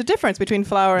see. So there's a difference between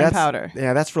flour and powder.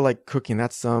 Yeah, that's for like cooking.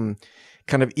 That's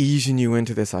kind of easing you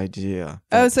into this idea.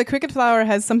 Oh, so cricket flour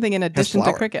has something in addition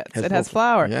to crickets. It has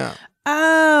flour. Yeah.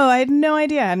 Oh, I had no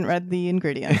idea. I hadn't read the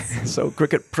ingredients. So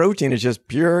cricket protein is just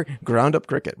pure ground up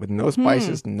cricket with no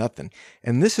spices, nothing.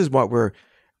 And this is what we're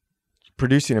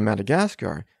producing in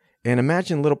Madagascar. And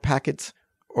imagine little packets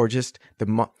or just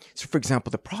so for example,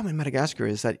 the problem in Madagascar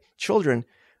is that children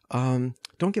don't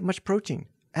get much protein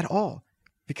at all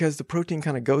because the protein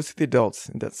kind of goes to the adults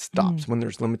and that stops when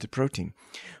there's limited protein.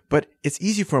 But it's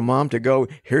easy for a mom to go,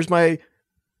 here's my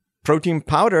protein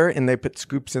powder, and they put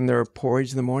scoops in their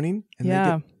porridge in the morning, and they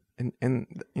get, and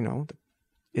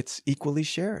it's equally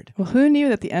shared. Well, who knew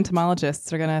that the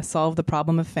entomologists are going to solve the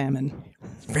problem of famine?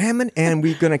 And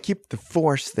we're going to keep the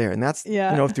forest there. And that's,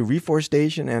 through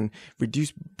reforestation and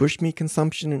reduce bushmeat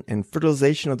consumption and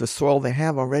fertilization of the soil they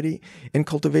have already in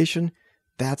cultivation.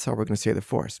 That's how we're going to save the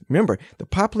forest. Remember, the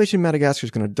population of Madagascar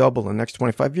is going to double in the next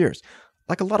 25 years,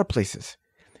 like a lot of places.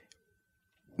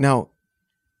 Now,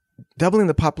 doubling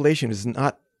the population is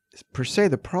not per se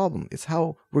the problem. It's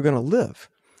how we're going to live.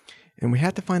 And we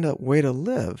have to find a way to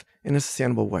live in a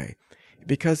sustainable way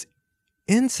because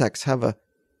insects have a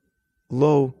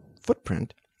low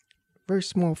footprint, very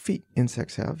small feet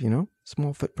insects have,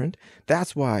 small footprint.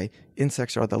 That's why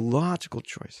insects are the logical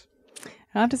choice.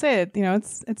 I have to say,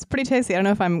 it's pretty tasty. I don't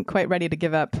know if I'm quite ready to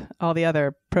give up all the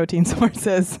other protein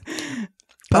sources.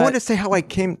 I want to say how I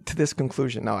came to this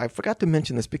conclusion. Now, I forgot to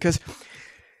mention this because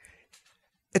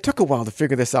it took a while to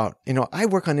figure this out. I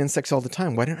work on insects all the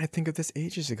time. Why didn't I think of this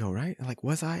ages ago, right? Like,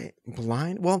 was I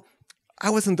blind? Well, I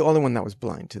wasn't the only one that was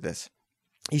blind to this.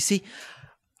 You see,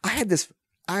 I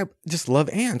just love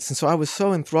ants. And so I was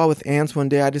so enthralled with ants one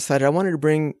day, I decided I wanted to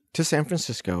bring to San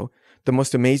Francisco the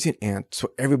most amazing ant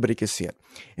so everybody could see it.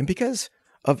 And because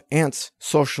of ants'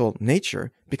 social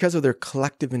nature, because of their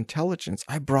collective intelligence,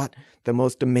 I brought the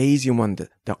most amazing one,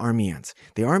 the army ants.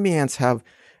 The army ants have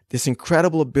this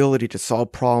incredible ability to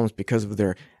solve problems because of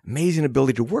their amazing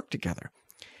ability to work together.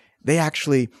 They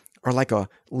actually are like a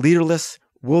leaderless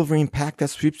Wolverine pack that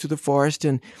sweeps through the forest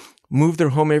and move their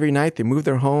home every night. They move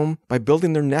their home by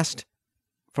building their nest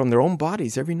from their own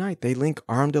bodies every night. They link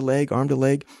arm to leg,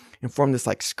 and form this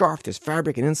like scarf, this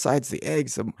fabric, and inside's the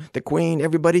eggs, the queen,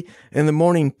 everybody. In the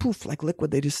morning, poof, like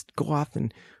liquid, they just go off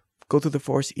and go through the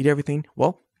forest, eat everything.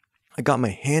 Well, I got my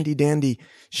handy dandy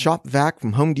shop vac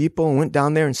from Home Depot and went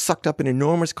down there and sucked up an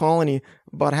enormous colony,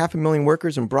 about 500,000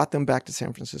 workers, and brought them back to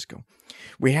San Francisco.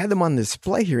 We had them on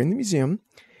display here in the museum,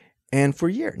 and for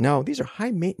a year. Now, these are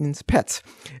high maintenance pets,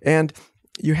 and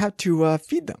you have to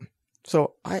feed them.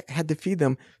 So I had to feed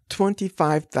them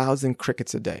 25,000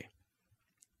 crickets a day.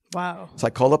 Wow. So I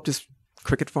called up this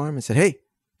cricket farm and said, hey,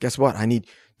 guess what? I need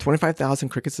 25,000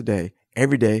 crickets a day,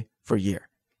 every day for a year.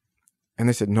 And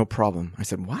they said, no problem. I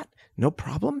said, what? No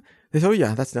problem? They said, oh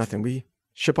yeah, that's nothing. We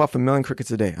ship off 1 million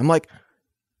crickets a day. I'm like,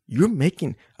 you're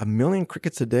making 1 million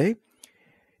crickets a day?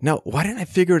 Now, why didn't I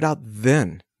figure it out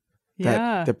then?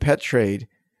 That the pet trade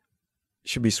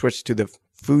should be switched to the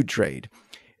food trade.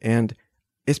 And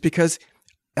it's because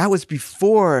that was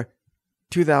before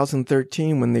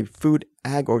 2013 when the Food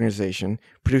Ag Organization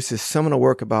produced this seminal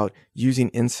work about using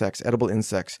insects, edible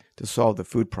insects, to solve the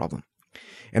food problem.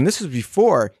 And this was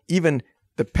before even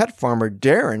the pet farmer,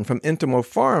 Darren from Intimo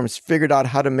Farms, figured out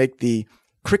how to make the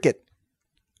cricket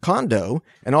condo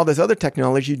and all this other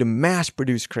technology to mass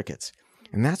produce crickets.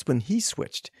 And that's when he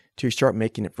switched to start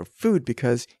making it for food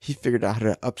because he figured out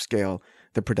how to upscale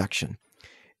the production.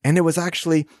 And it was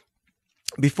actually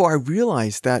before I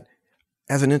realized that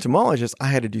as an entomologist, I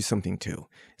had to do something too.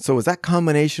 So it was that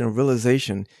combination of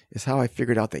realization is how I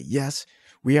figured out that, yes,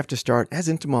 we have to start as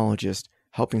entomologists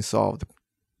helping solve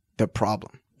the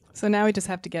problem. So now we just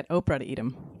have to get Oprah to eat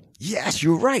them. Yes,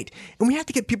 you're right. And we have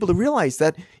to get people to realize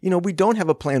that, we don't have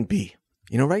a plan B,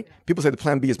 right? People say the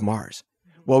plan B is Mars.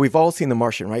 Well, we've all seen The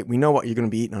Martian, right? We know what you're going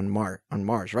to be eating on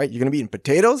Mars, right? You're going to be eating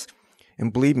potatoes.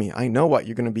 And believe me, I know what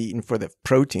you're going to be eating for the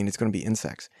protein. It's going to be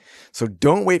insects. So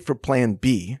don't wait for plan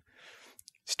B.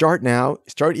 Start now.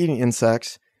 Start eating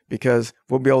insects because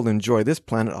we'll be able to enjoy this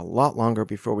planet a lot longer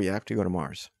before we have to go to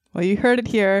Mars. Well, you heard it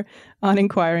here on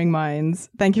Inquiring Minds.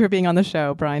 Thank you for being on the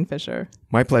show, Brian Fisher.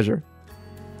 My pleasure.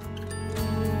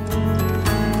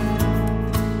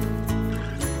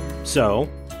 So,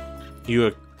 you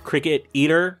a cricket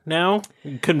eater now?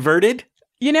 Converted?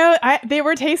 They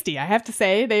were tasty. I have to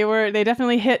say they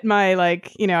definitely hit my,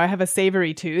 I have a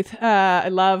savory tooth. I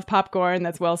love popcorn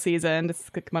that's well seasoned. It's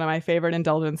one of my favorite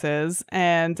indulgences.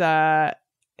 And,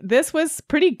 this was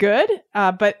pretty good.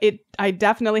 But I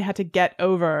definitely had to get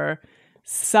over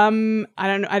some,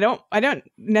 I don't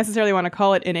necessarily want to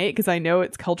call it innate because I know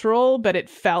it's cultural, but it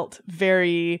felt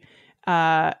very,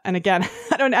 and again,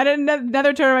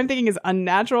 another term I'm thinking is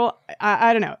unnatural.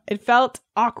 I don't know. It felt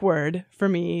awkward for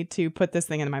me to put this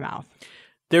thing in my mouth.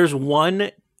 There's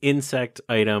one insect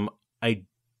item I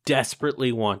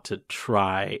desperately want to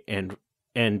try and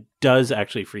does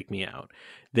actually freak me out.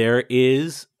 There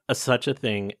is such a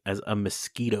thing as a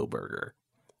mosquito burger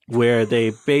where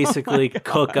they basically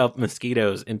cook up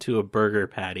mosquitoes into a burger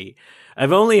patty.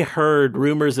 I've only heard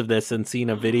rumors of this and seen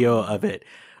a video of it.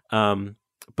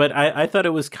 But I thought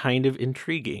it was kind of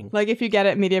intriguing. Like if you get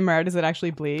it medium rare, does it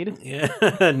actually bleed?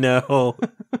 Yeah, no.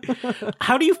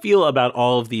 How do you feel about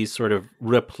all of these sort of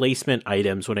replacement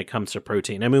items when it comes to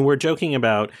protein? I mean, we're joking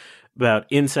about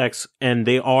insects, and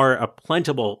they are a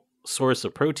plentiful source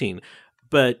of protein.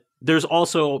 But there's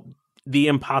also the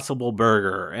Impossible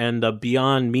Burger and the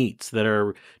Beyond Meats that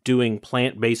are doing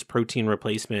plant-based protein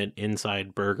replacement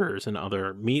inside burgers and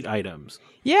other meat items.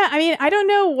 Yeah, I mean, I don't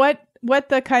know what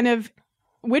the kind of...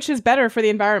 Which is better for the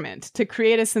environment? To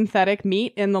create a synthetic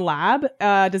meat in the lab?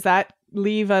 Does that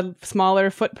leave a smaller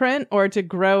footprint, or to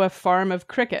grow a farm of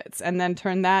crickets and then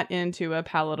turn that into a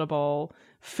palatable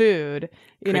food?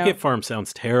 Cricket farm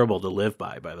sounds terrible to live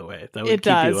by the way. That would it keep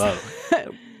does. you up.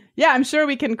 Yeah, I'm sure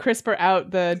we can CRISPR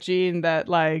out the gene that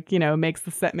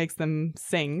makes them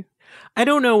sing. I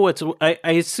don't know I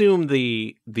assume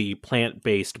the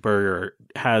plant-based burger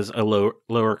has a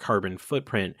lower carbon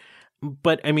footprint.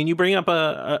 But, I mean, you bring up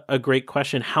a great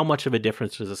question. How much of a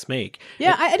difference does this make?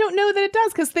 Yeah, I don't know that it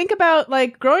does. Because think about,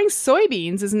 growing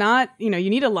soybeans is not, you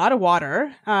need a lot of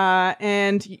water.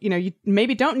 And, you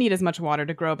maybe don't need as much water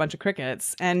to grow a bunch of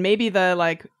crickets. And maybe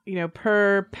the,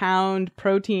 per pound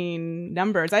protein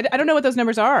numbers. I don't know what those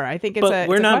numbers are. I think But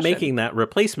we're not question. making that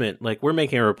replacement. We're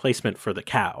making a replacement for the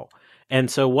cow. And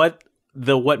so what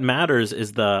matters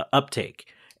is the uptake.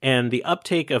 And the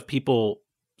uptake of people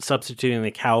substituting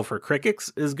the cow for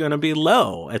crickets is going to be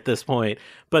low at this point,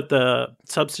 but the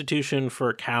substitution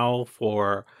for cow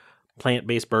for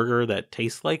plant-based burger that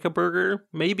tastes like a burger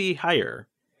may be higher.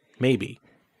 Maybe.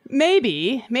 I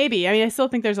mean, I still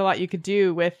think there's a lot you could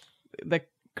do with the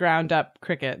ground up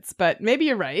crickets, but maybe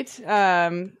you're right.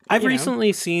 I've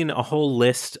recently seen a whole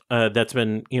list that's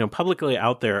been, publicly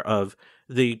out there of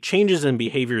the changes in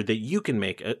behavior that you can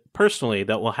make personally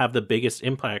that will have the biggest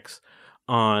impacts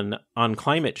on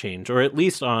climate change, or at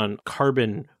least on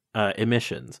carbon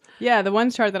emissions. Yeah, the one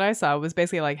chart that I saw was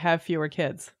basically have fewer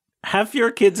kids. Have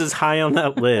fewer kids is high on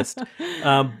that list.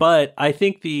 But I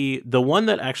think the one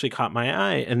that actually caught my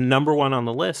eye and number one on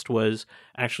the list was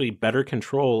actually better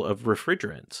control of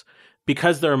refrigerants,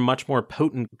 because they're a much more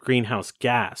potent greenhouse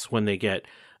gas when they get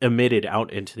emitted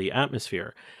out into the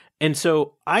atmosphere. And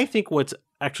so I think what's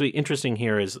actually interesting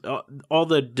here is all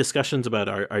the discussions about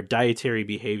our dietary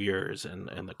behaviors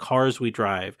and the cars we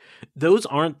drive. Those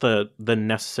aren't the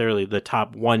necessarily the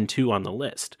top 1, 2 on the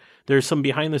list. There's some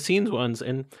behind the scenes ones,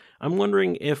 and I'm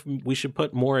wondering if we should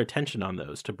put more attention on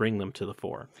those to bring them to the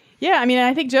fore. Yeah, I mean,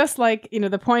 I think just like,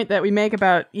 the point that we make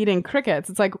about eating crickets,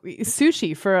 it's like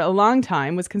sushi for a long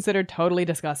time was considered totally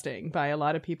disgusting by a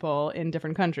lot of people in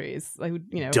different countries. Like,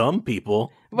 Dumb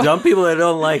people that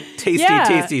don't like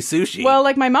tasty sushi. Well,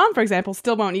 like my mom, for example,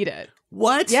 still won't eat it.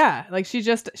 What? Yeah, like she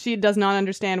does not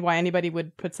understand why anybody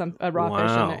would put a raw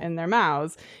fish in their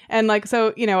mouths. And like,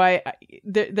 so,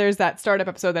 there's that startup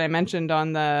episode that I mentioned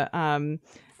on the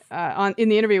in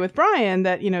the interview with Brian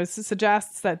that,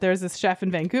 suggests that there's this chef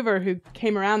in Vancouver who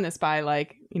came around this by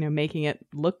like, making it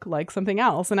look like something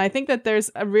else. And I think that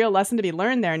there's a real lesson to be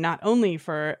learned there, not only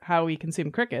for how we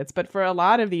consume crickets, but for a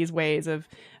lot of these ways of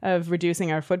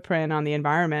reducing our footprint on the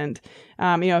environment.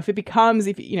 If it becomes,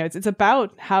 it's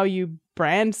about how you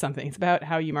brand something. It's about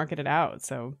how you market it out.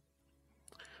 So,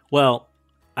 well,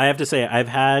 I have to say I've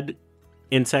had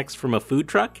insects from a food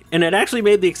truck, and it actually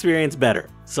made the experience better.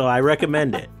 So I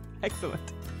recommend it. Excellent.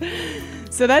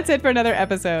 So that's it for another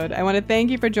episode. I want to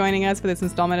thank you for joining us for this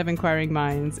installment of Inquiring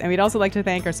Minds. And we'd also like to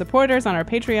thank our supporters on our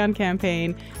Patreon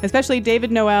campaign, especially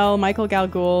David Noel, Michael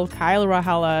Galgul, Kyle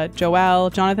Rahala, Joel,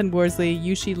 Jonathan Worsley,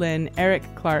 Yushi Lin, Eric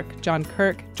Clark, John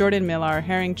Kirk, Jordan Millar,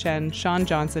 Herring Chen, Sean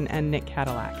Johnson, and Nick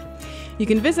Cadillac. You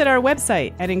can visit our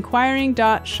website at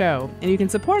inquiring.show, and you can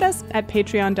support us at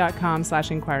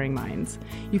patreon.com/inquiringminds.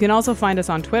 You can also find us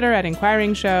on Twitter at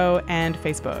Inquiring Show and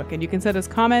Facebook, and you can send us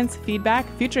comments, feedback,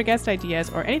 future guest ideas,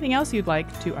 or anything else you'd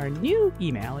like to our new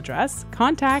email address,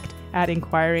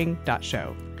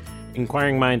 contact@inquiring.show.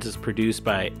 Inquiring Minds is produced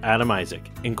by Adam Isaac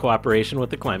in cooperation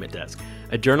with the Climate Desk,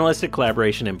 a journalistic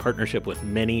collaboration in partnership with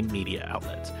many media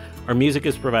outlets. Our music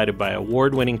is provided by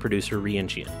award-winning producer Rian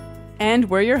Chian. And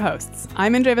we're your hosts.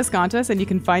 I'm Indre Viscontas, and you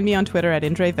can find me on Twitter at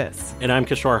IndreVis. And I'm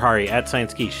Kishore Hari at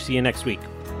Science Quiche. See you next week.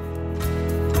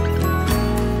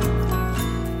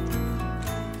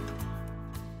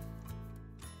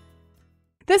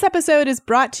 This episode is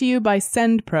brought to you by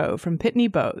SendPro from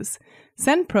Pitney Bowes.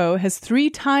 SendPro has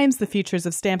 3 times the features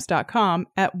of Stamps.com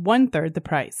at 1/3 the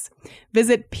price.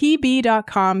 Visit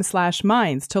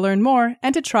pb.com/minds to learn more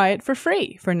and to try it for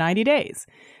free for 90 days.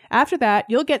 After that,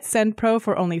 you'll get SendPro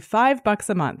for only $5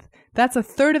 a month. That's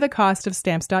 1/3 of the cost of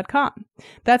Stamps.com.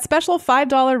 That special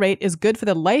 $5 rate is good for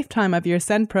the lifetime of your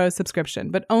SendPro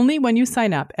subscription, but only when you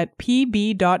sign up at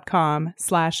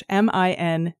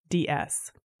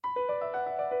pb.com/minds.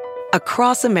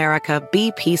 Across America,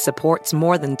 BP supports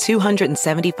more than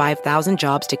 275,000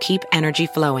 jobs to keep energy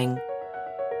flowing.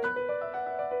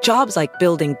 Jobs like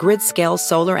building grid-scale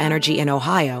solar energy in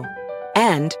Ohio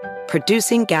and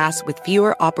producing gas with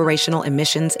fewer operational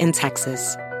emissions in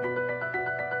Texas.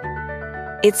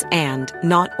 It's and,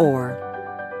 not or.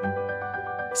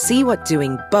 See what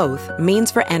doing both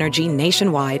means for energy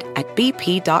nationwide at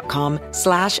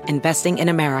bp.com/investing in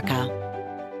America.